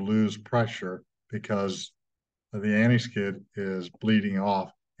going to lose pressure because the anti-skid is bleeding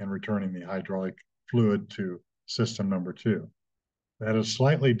off and returning the hydraulic fluid to system number 2. That is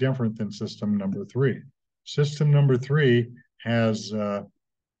slightly different than system number 3. System number 3 has the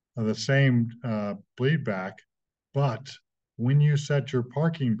same bleed back, but when you set your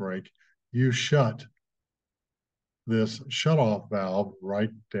parking brake, you shut this shutoff valve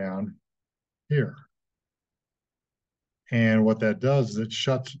right down here. And what that does is it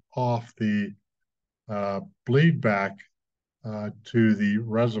shuts off the bleed back to the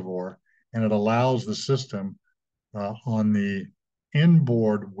reservoir, and it allows the system on the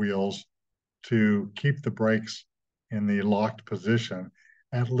inboard wheels to keep the brakes in the locked position,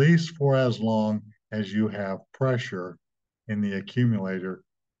 at least for as long as you have pressure in the accumulator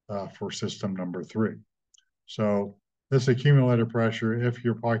for system number 3. So this accumulator pressure, if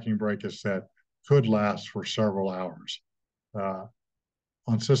your parking brake is set, could last for several hours.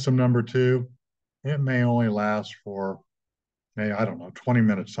 On system number 2, it may only last for, I don't know, 20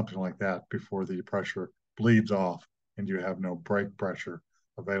 minutes, something like that, before the pressure bleeds off and you have no brake pressure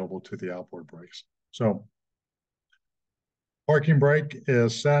available to the outboard brakes. So parking brake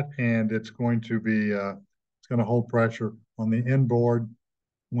is set, and it's going to be, it's going to hold pressure on the inboard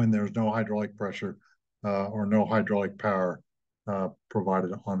when there's no hydraulic pressure or no hydraulic power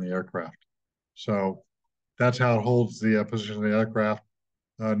provided on the aircraft. So that's how it holds the position of the aircraft.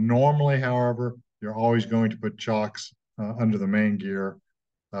 Normally, however, you're always going to put chocks under the main gear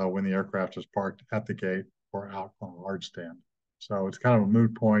when the aircraft is parked at the gate or out on a hard stand. So it's kind of a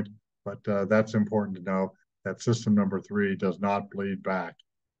moot point, but that's important to know that system number 3 does not bleed back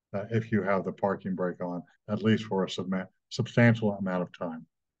if you have the parking brake on, at least for a substantial amount of time.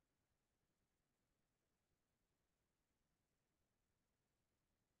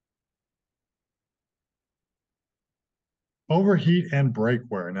 Overheat and brake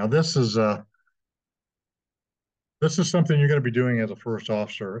wear. Now this is something you're going to be doing as a first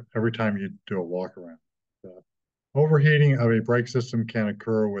officer every time you do a walk around. Overheating of a brake system can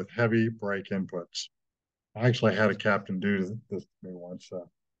occur with heavy brake inputs. I actually had a captain do this to me once.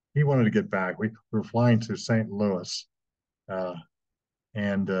 He wanted to get back. We were flying to St. Louis,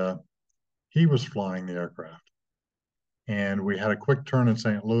 and he was flying the aircraft. And we had a quick turn in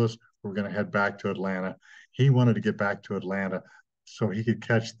St. Louis. We were going to head back to Atlanta. He wanted to get back to Atlanta so he could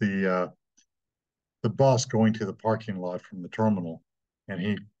catch the bus going to the parking lot from the terminal. And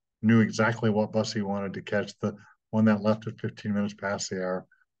he knew exactly what bus he wanted to catch, the one that left at 15 minutes past the hour.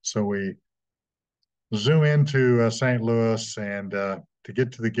 So we zoom into St. Louis, and to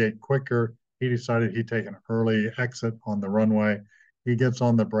get to the gate quicker, he decided he'd take an early exit on the runway. He gets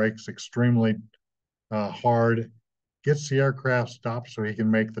on the brakes extremely hard, gets the aircraft stopped so he can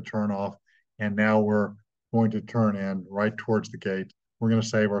make the turn off, and now we're going to turn in right towards the gate. We're going to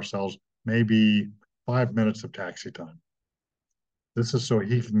save ourselves maybe 5 minutes of taxi time. This is so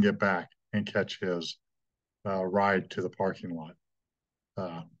he can get back and catch his ride to the parking lot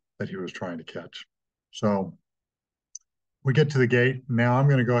that he was trying to catch. So we get to the gate. Now I'm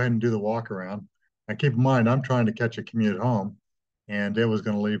going to go ahead and do the walk around. And keep in mind, I'm trying to catch a commute home, and it was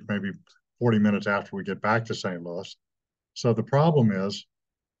going to leave maybe 40 minutes after we get back to St. Louis. So the problem is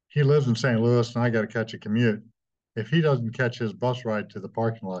he lives in St. Louis and I got to catch a commute. If he doesn't catch his bus ride to the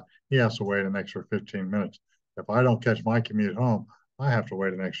parking lot, he has to wait an extra 15 minutes. If I don't catch my commute home, I have to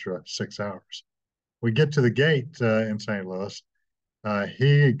wait an extra 6 hours. We get to the gate in St. Louis.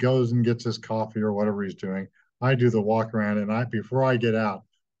 He goes and gets his coffee or whatever he's doing. I do the walk around, and before I get out,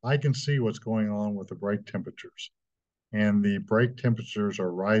 I can see what's going on with the brake temperatures. And the brake temperatures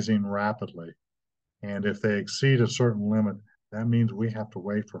are rising rapidly. And if they exceed a certain limit, that means we have to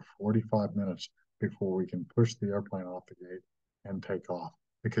wait for 45 minutes before we can push the airplane off the gate and take off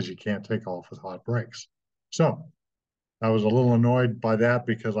because you can't take off with hot brakes. So I was a little annoyed by that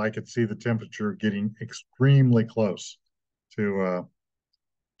because I could see the temperature getting extremely close to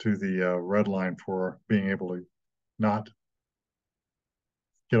the red line for being able to not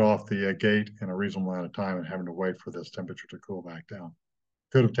get off the gate in a reasonable amount of time and having to wait for this temperature to cool back down.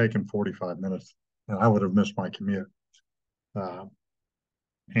 Could have taken 45 minutes and I would have missed my commute.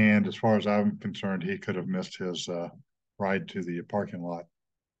 And as far as I'm concerned, he could have missed his ride to the parking lot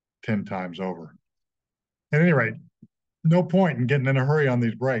 10 times over. At any rate, no point in getting in a hurry on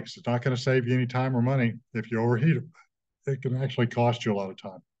these brakes. It's not going to save you any time or money if you overheat them. It can actually cost you a lot of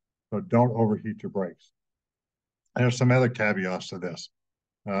time. So don't overheat your brakes. There's some other caveats to this.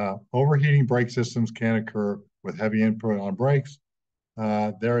 Overheating brake systems can occur with heavy input on brakes.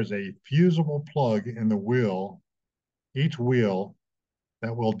 There is a fusible plug in the wheel, each wheel,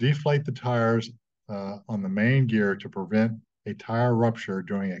 that will deflate the tires on the main gear to prevent a tire rupture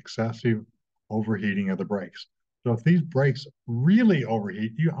during excessive overheating of the brakes. So if these brakes really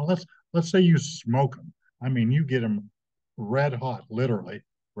overheat, let's say you smoke them. I mean, you get them red hot, literally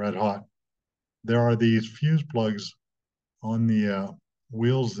red hot. There are these fuse plugs on the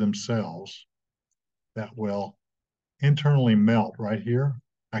wheels themselves that will internally melt right here.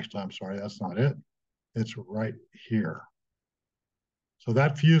 Actually, I'm sorry, that's not it. It's right here. So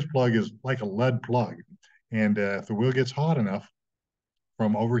that fuse plug is like a lead plug. And if the wheel gets hot enough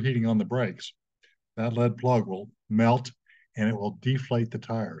from overheating on the brakes, that lead plug will melt and it will deflate the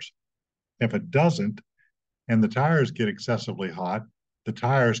tires. If it doesn't, and the tires get excessively hot, the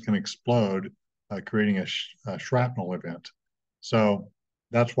tires can explode, creating a shrapnel event. So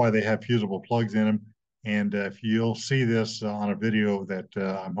that's why they have fusible plugs in them. And if you'll see this on a video that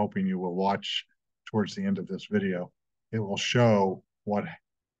I'm hoping you will watch towards the end of this video, it will show what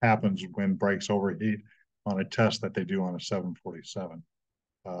happens when brakes overheat on a test that they do on a 747.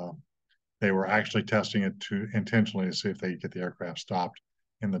 They were actually testing it to intentionally to see if they could get the aircraft stopped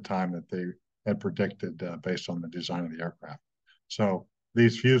in the time that they had predicted based on the design of the aircraft. So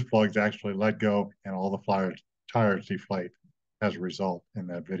these fuse plugs actually let go and all the tires deflate as a result in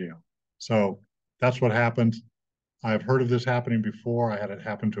that video. So that's what happens. I've heard of this happening before. I had it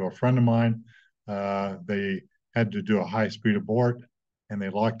happen to a friend of mine. They had to do a high speed abort and they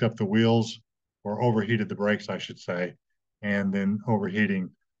locked up the wheels or overheated the brakes, I should say. And then overheating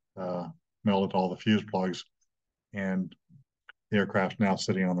melted all the fuse plugs. And the aircraft's now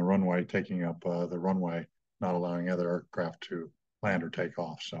sitting on the runway, taking up the runway, not allowing other aircraft to land or take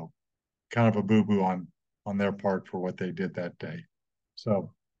off. So kind of a boo-boo on their part for what they did that day.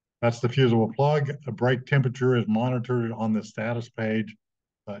 So that's the fusible plug. The brake temperature is monitored on the status page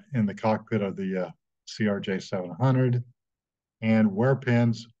in the cockpit of the CRJ 700. And wear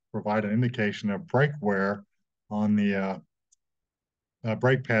pins provide an indication of brake wear on the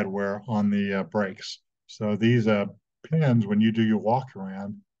brake pad wear on the brakes. So these pins, when you do your walk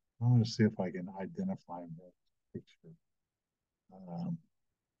around, I want to see if I can identify them. Picture.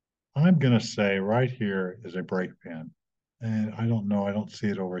 I'm going to say right here is a brake pin. And I don't know, I don't see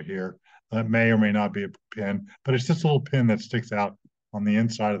it over here. That may or may not be a pin, but it's just a little pin that sticks out on the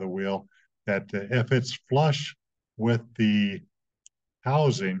inside of the wheel that if it's flush with the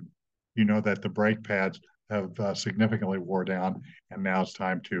housing, you know that the brake pads have significantly wore down, and now it's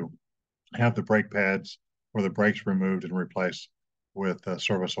time to have the brake pads or the brakes removed and replaced with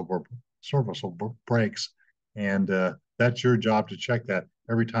serviceable brakes. And that's your job to check that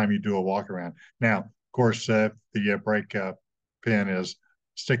every time you do a walk around. Now, of course, the brake pin is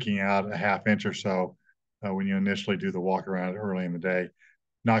sticking out a half inch or so when you initially do the walk around early in the day.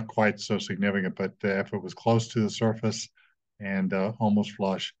 Not quite so significant, but if it was close to the surface and almost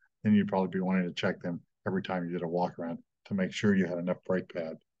flush, then you'd probably be wanting to check them every time you did a walk around to make sure you had enough brake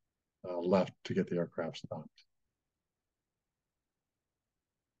pad left to get the aircraft stopped.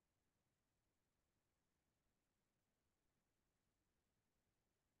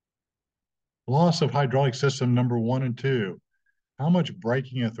 Loss of hydraulic system number 1 and 2. How much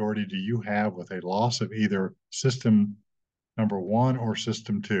braking authority do you have with a loss of either system number 1 or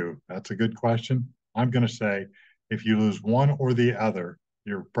system 2? That's a good question. I'm going to say if you lose one or the other,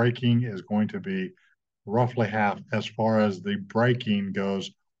 your braking is going to be roughly half as far as the braking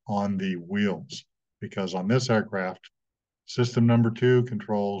goes on the wheels. Because on this aircraft, system number 2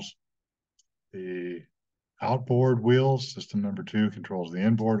 controls the outboard wheels. System number 2 controls the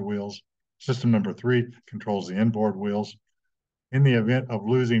inboard wheels. System number 3 controls the inboard wheels. In the event of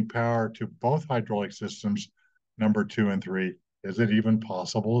losing power to both hydraulic systems, number 2 and 3, is it even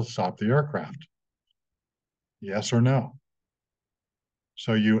possible to stop the aircraft? Yes or no?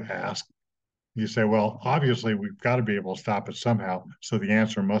 So you ask, you say, well, obviously we've got to be able to stop it somehow. So the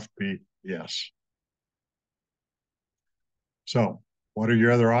answer must be yes. So what are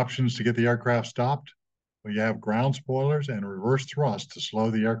your other options to get the aircraft stopped? Well, you have ground spoilers and reverse thrust to slow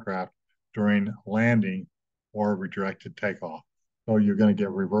the aircraft during landing or redirected takeoff. So you're going to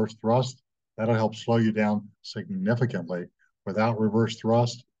get reverse thrust. That'll help slow you down significantly. Without reverse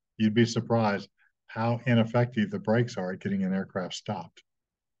thrust, you'd be surprised how ineffective the brakes are at getting an aircraft stopped.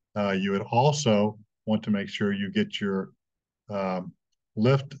 You would also want to make sure you get your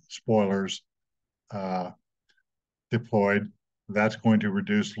lift spoilers deployed. That's going to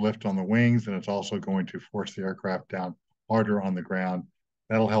reduce lift on the wings, and it's also going to force the aircraft down harder on the ground.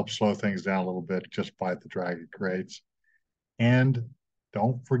 That'll help slow things down a little bit just by the drag it creates. And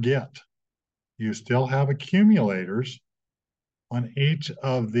don't forget, you still have accumulators on each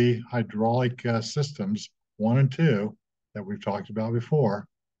of the hydraulic systems, 1 and 2, that we've talked about before.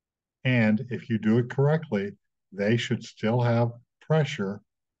 And if you do it correctly, they should still have pressure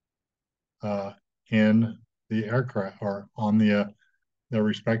in the aircraft or on the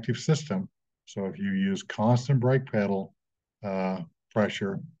respective system. So if you use constant brake pedal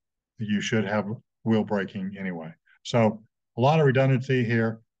pressure, you should have wheel braking anyway. So a lot of redundancy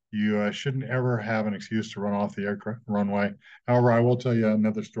here. You shouldn't ever have an excuse to run off the aircraft runway. However, I will tell you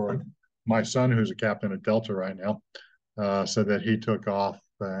another story. My son, who's a captain at Delta right now, said that he took off,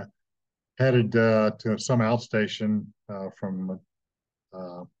 headed to some outstation from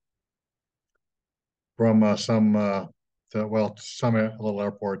some some little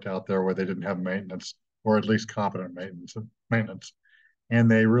airport out there where they didn't have maintenance, or at least competent maintenance. And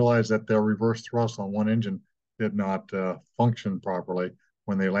they realized that their reverse thrust on one engine did not function properly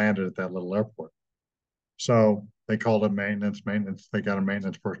when they landed at that little airport. So they called it maintenance. They got a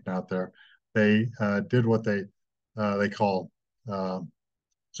maintenance person out there. They did what they call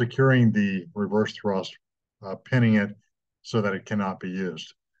securing the reverse thrust, pinning it so that it cannot be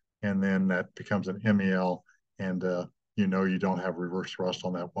used. And then that becomes an MEL, and you know you don't have reverse thrust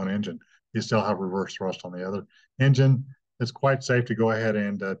on that one engine. You still have reverse thrust on the other engine. It's quite safe to go ahead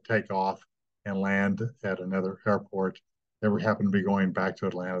and take off and land at another airport. They happened to be going back to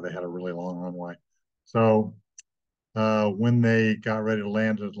Atlanta. They had a really long runway. So when they got ready to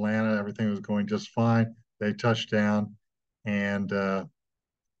land at Atlanta, everything was going just fine. They touched down, and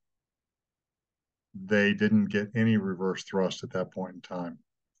they didn't get any reverse thrust at that point in time.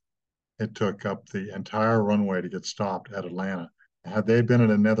 It took up the entire runway to get stopped at Atlanta. Had they been at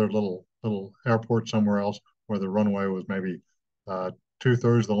another little airport somewhere else where the runway was maybe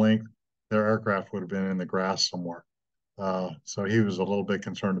 2/3 the length, their aircraft would have been in the grass somewhere. So he was a little bit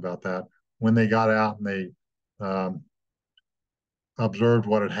concerned about that. When they got out and they observed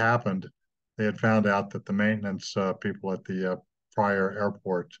what had happened, they had found out that the maintenance people at the prior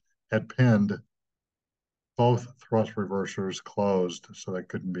airport had pinned both thrust reversers closed so they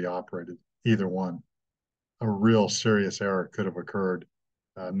couldn't be operated, either one. A real serious error could have occurred.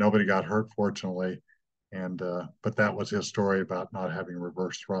 Nobody got hurt, fortunately, and but that was his story about not having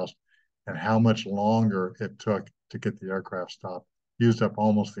reverse thrust and how much longer it took to get the aircraft stopped. Used up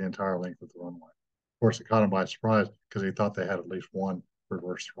almost the entire length of the runway. Of course, it caught him by surprise because he thought they had at least one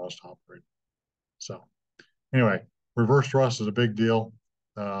reverse thrust operating. So anyway, reverse thrust is a big deal.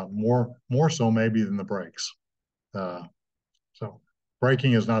 More so maybe than the brakes. So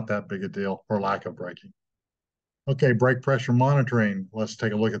braking is not that big a deal, or lack of braking. Okay, brake pressure monitoring. Let's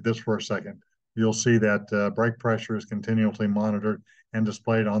take a look at this for a second. You'll see that brake pressure is continually monitored and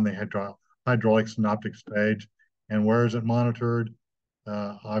displayed on the hydraulic synoptics page. And where is it monitored?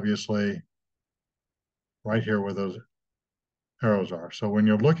 Obviously, right here where those arrows are. So when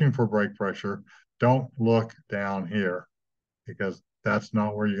you're looking for brake pressure, don't look down here because that's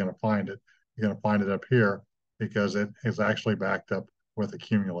not where you're going to find it. You're going to find it up here because it is actually backed up with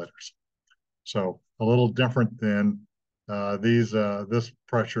accumulators. So a little different than this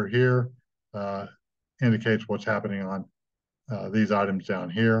pressure here indicates what's happening on these items down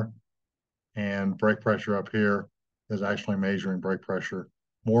here. And brake pressure up here is actually measuring brake pressure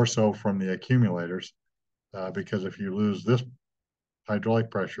more so from the accumulators because if you lose this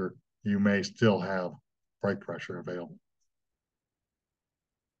hydraulic pressure, you may still have brake pressure available.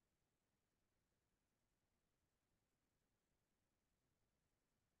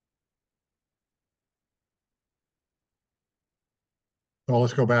 Well,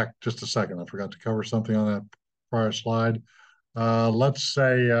 let's go back just a second. I forgot to cover something on that prior slide. Let's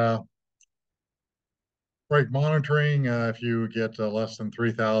say brake monitoring, if you get less than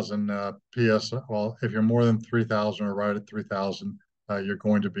 3,000 PS, well, if you're more than 3,000 or right at 3,000, you're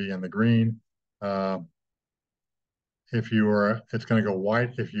going to be in the green. If you are, it's going to go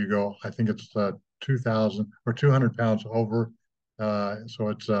white if you go, I think it's 2,000 or 200 pounds over. So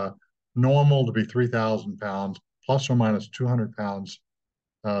it's normal to be 3,000 pounds plus or minus 200 pounds.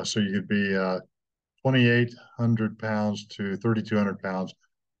 So you could be 2,800 pounds to 3,200 pounds.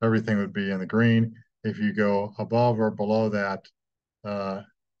 Everything would be in the green. If you go above or below that,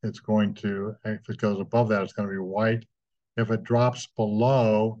 it's going to, if it goes above that, it's going to be white. If it drops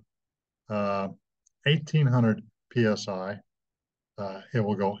below 1,800 PSI, it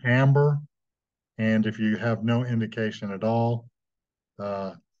will go amber. And if you have no indication at all,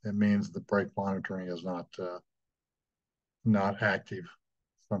 it means the brake monitoring is not active.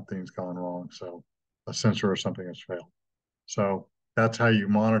 Something's gone wrong. So a sensor or something has failed. So that's how you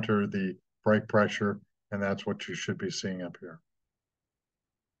monitor the brake pressure, and that's what you should be seeing up here.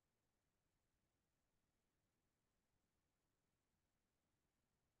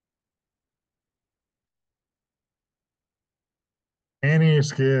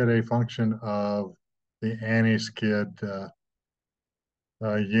 Anti-skid, a function of the anti-skid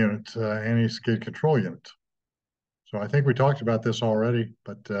unit, anti-skid control unit. So I think we talked about this already,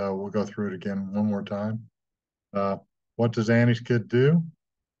 but we'll go through it again one more time. What does anti-skid do?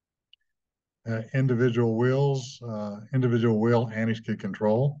 Individual wheel anti-skid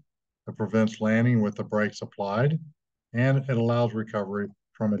control that prevents landing with the brakes applied, and it allows recovery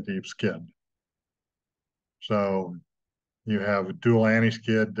from a deep skid. So you have a dual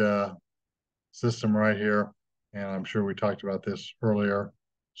anti-skid system right here, and I'm sure we talked about this earlier.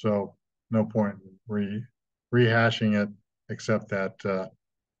 So no point rehashing it, except that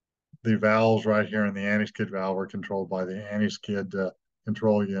the valves right here in the anti-skid valve are controlled by the anti-skid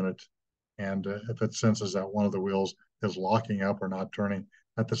control unit. And if it senses that one of the wheels is locking up or not turning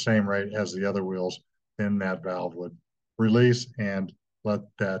at the same rate as the other wheels, then that valve would release and let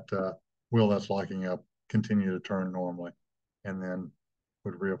that wheel that's locking up continue to turn normally, and then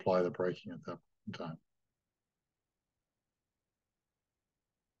would reapply the braking at that time.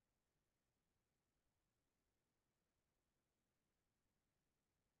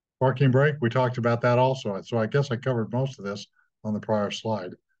 Parking brake, we talked about that also. So I guess I covered most of this on the prior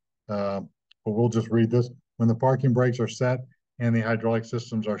slide. But we'll just read this. When the parking brakes are set and the hydraulic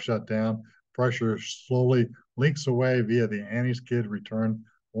systems are shut down, pressure slowly leaks away via the anti-skid return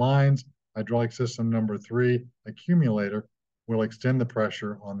lines. Hydraulic system number 3, accumulator, will extend the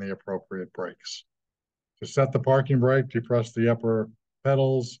pressure on the appropriate brakes. To set the parking brake, you press the upper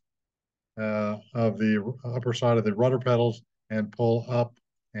pedals of the upper side of the rudder pedals and pull up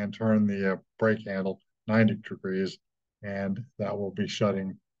and turn the brake handle 90 degrees, and that will be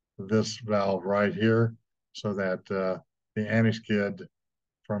shutting this valve right here so that the anti-skid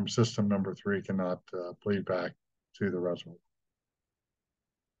from system number 3 cannot bleed back to the reservoir,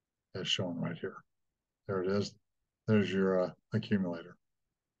 as shown right here. There it is. There's your accumulator.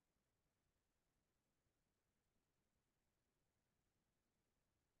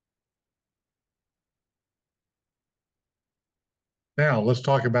 Now let's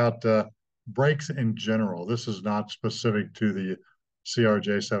talk about brakes in general. This is not specific to the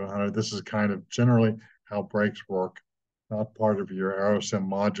CRJ 700. This is kind of generally how brakes work, not part of your Aerosim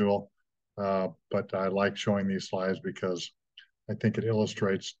module. But I like showing these slides because I think it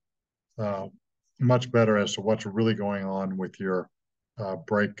illustrates much better as to what's really going on with your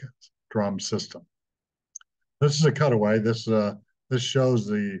brake drum system. This is a cutaway. This shows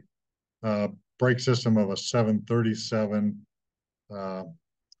the brake system of a 737.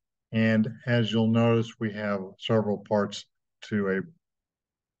 And as you'll notice, we have several parts to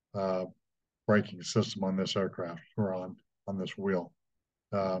a braking system on this aircraft or on this wheel.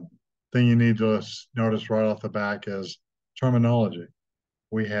 Thing you need to notice right off the back is terminology.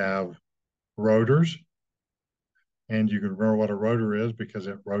 We have rotors, and you can remember what a rotor is because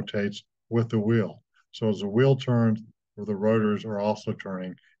it rotates with the wheel. So as the wheel turns, the rotors are also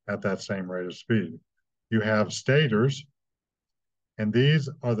turning at that same rate of speed. You have stators, and these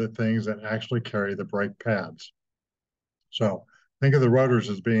are the things that actually carry the brake pads. So think of the rotors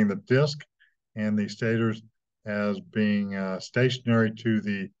as being the disc and the stators as being stationary to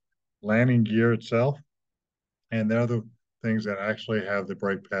the landing gear itself. And they're the things that actually have the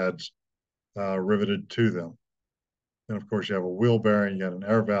brake pads riveted to them. And of course, you have a wheel bearing, you got an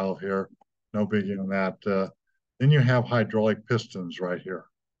air valve here, no biggie on that. Then you have hydraulic pistons right here.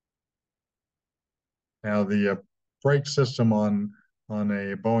 Now, the brake system on on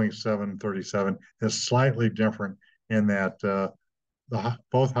a Boeing 737 is slightly different in that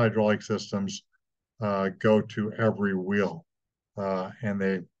both hydraulic systems go to every wheel, and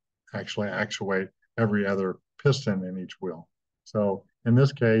they actually actuate every other piston in each wheel. So in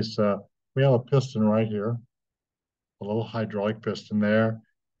this case, we have a piston right here, a little hydraulic piston there,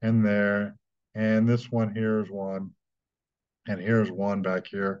 and this one here is one, and here's one back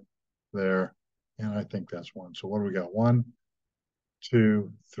here, there, and I think that's one. So what do we got? 1,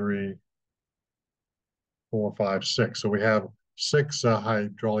 2, 3, 4, 5, 6. So we have 6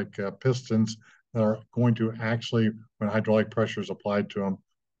 hydraulic pistons that are going to actually, when hydraulic pressure is applied to them,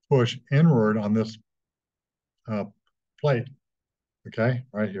 push inward on this plate, okay,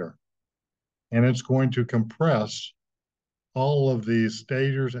 right here. And it's going to compress all of these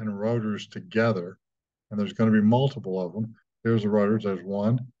stators and rotors together. And there's going to be multiple of them. Here's the rotors. There's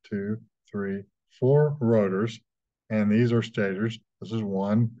 1, 2, 3, 4 rotors. And these are stators. This is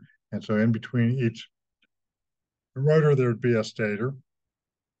 1. And so in between each rotor, there would be a stator.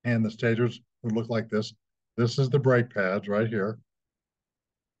 And the stators would look like this. This is the brake pads right here.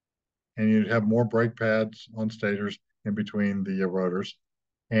 And you'd have more brake pads on stators in between the rotors.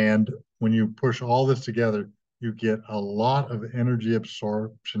 And when you push all this together, you get a lot of energy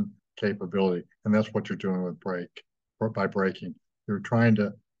absorption capability. And that's what you're doing with by braking. You're trying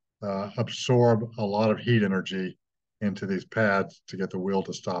to absorb a lot of heat energy into these pads to get the wheel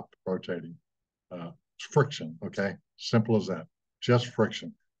to stop rotating. It's friction, okay? Simple as that, just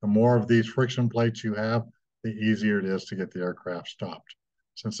friction. The more of these friction plates you have, the easier it is to get the aircraft stopped.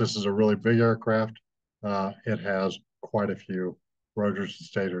 Since this is a really big aircraft, it has quite a few rotors and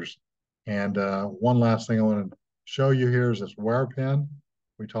stators. And one last thing I want to show you here is this wear pin.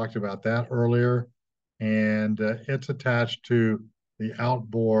 We talked about that earlier. And it's attached to the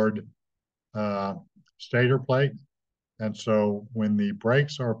outboard stator plate. And so when the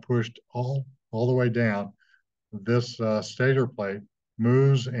brakes are pushed all the way down, this stator plate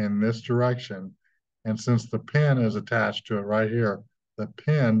moves in this direction. And since the pin is attached to it right here, the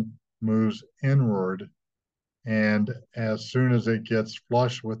pin moves inward. And as soon as it gets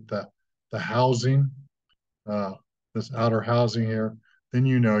flush with the housing, this outer housing here, then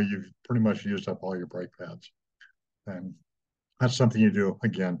you know you've pretty much used up all your brake pads. And that's something you do,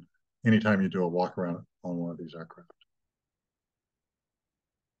 again, anytime you do a walk around on one of these aircraft.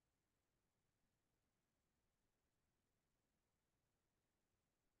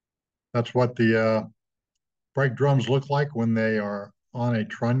 That's what the brake drums look like when they are on a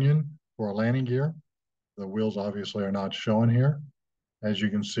trunnion or a landing gear. The wheels obviously are not shown here. As you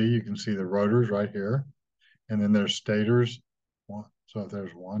can see the rotors right here. And then there's stators. So if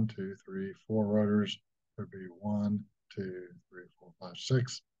there's 1, 2, 3, 4 rotors, there'd be 1, 2, 3, 4, 5,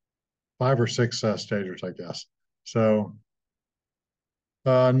 6, 5 or 6 stators, I guess. So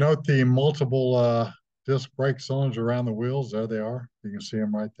note the multiple disc brake cylinders around the wheels. There they are. You can see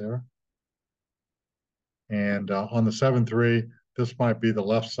them right there. And on the 7.3, this might be the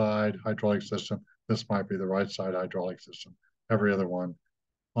left side hydraulic system. This might be the right side hydraulic system. Every other one.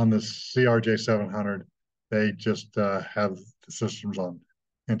 On the CRJ 700, they just have the systems on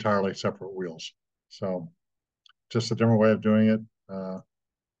entirely separate wheels. So just a different way of doing it.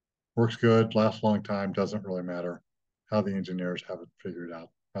 Works good, lasts a long time, doesn't really matter how the engineers have it figured out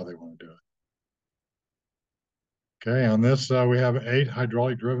how they want to do it. Okay, on this we have 8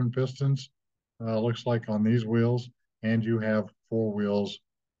 hydraulic driven pistons, looks like on these wheels, and you have 4 wheels.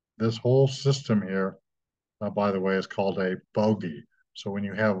 This whole system here, by the way, is called a bogie. So when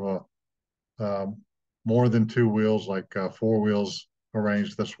you have more than 2 wheels, like 4 wheels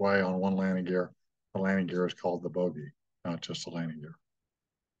arranged this way on one landing gear, the landing gear is called the bogie, not just the landing gear.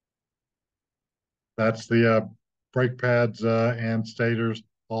 That's the brake pads and stators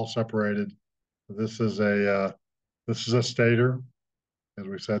all separated. This is a stator, as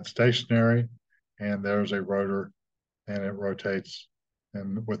we said, stationary, and there's a rotor, and it rotates.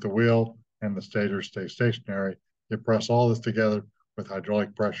 And with the wheel and the stator stay stationary, you press all this together with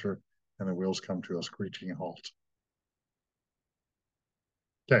hydraulic pressure, and the wheels come to a screeching halt.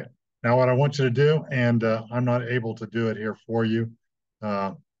 Okay, now what I want you to do, and I'm not able to do it here for you,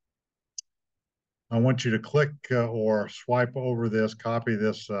 I want you to click or swipe over this, copy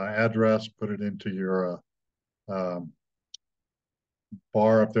this address, put it into your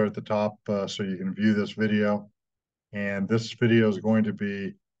bar up there at the top so you can view this video. And this video is going to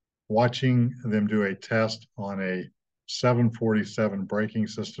be watching them do a test on a 747 braking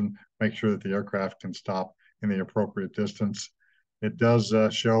system, make sure that the aircraft can stop in the appropriate distance. It does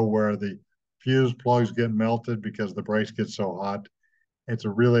show where the fuse plugs get melted because the brakes get so hot. It's a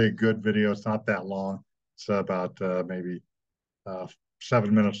really good video. It's not that long. It's about maybe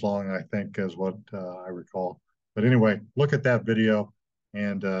 7 minutes long, I think, is what I recall. But anyway, look at that video,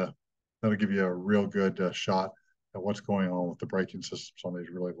 and that'll give you a real good shot at what's going on with the braking systems on these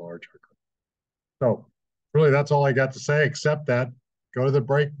really large aircraft. So really, that's all I got to say, except that go to the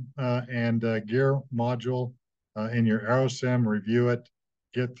brake and gear module in your AeroSim, review it,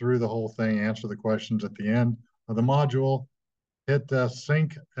 get through the whole thing, answer the questions at the end of the module, hit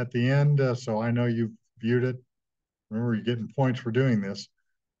sync at the end so I know you've viewed it. Remember, you're getting points for doing this.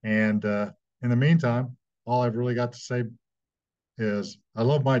 And in the meantime, all I've really got to say is I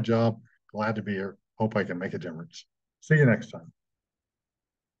love my job. Glad to be here. Hope I can make a difference. See you next time.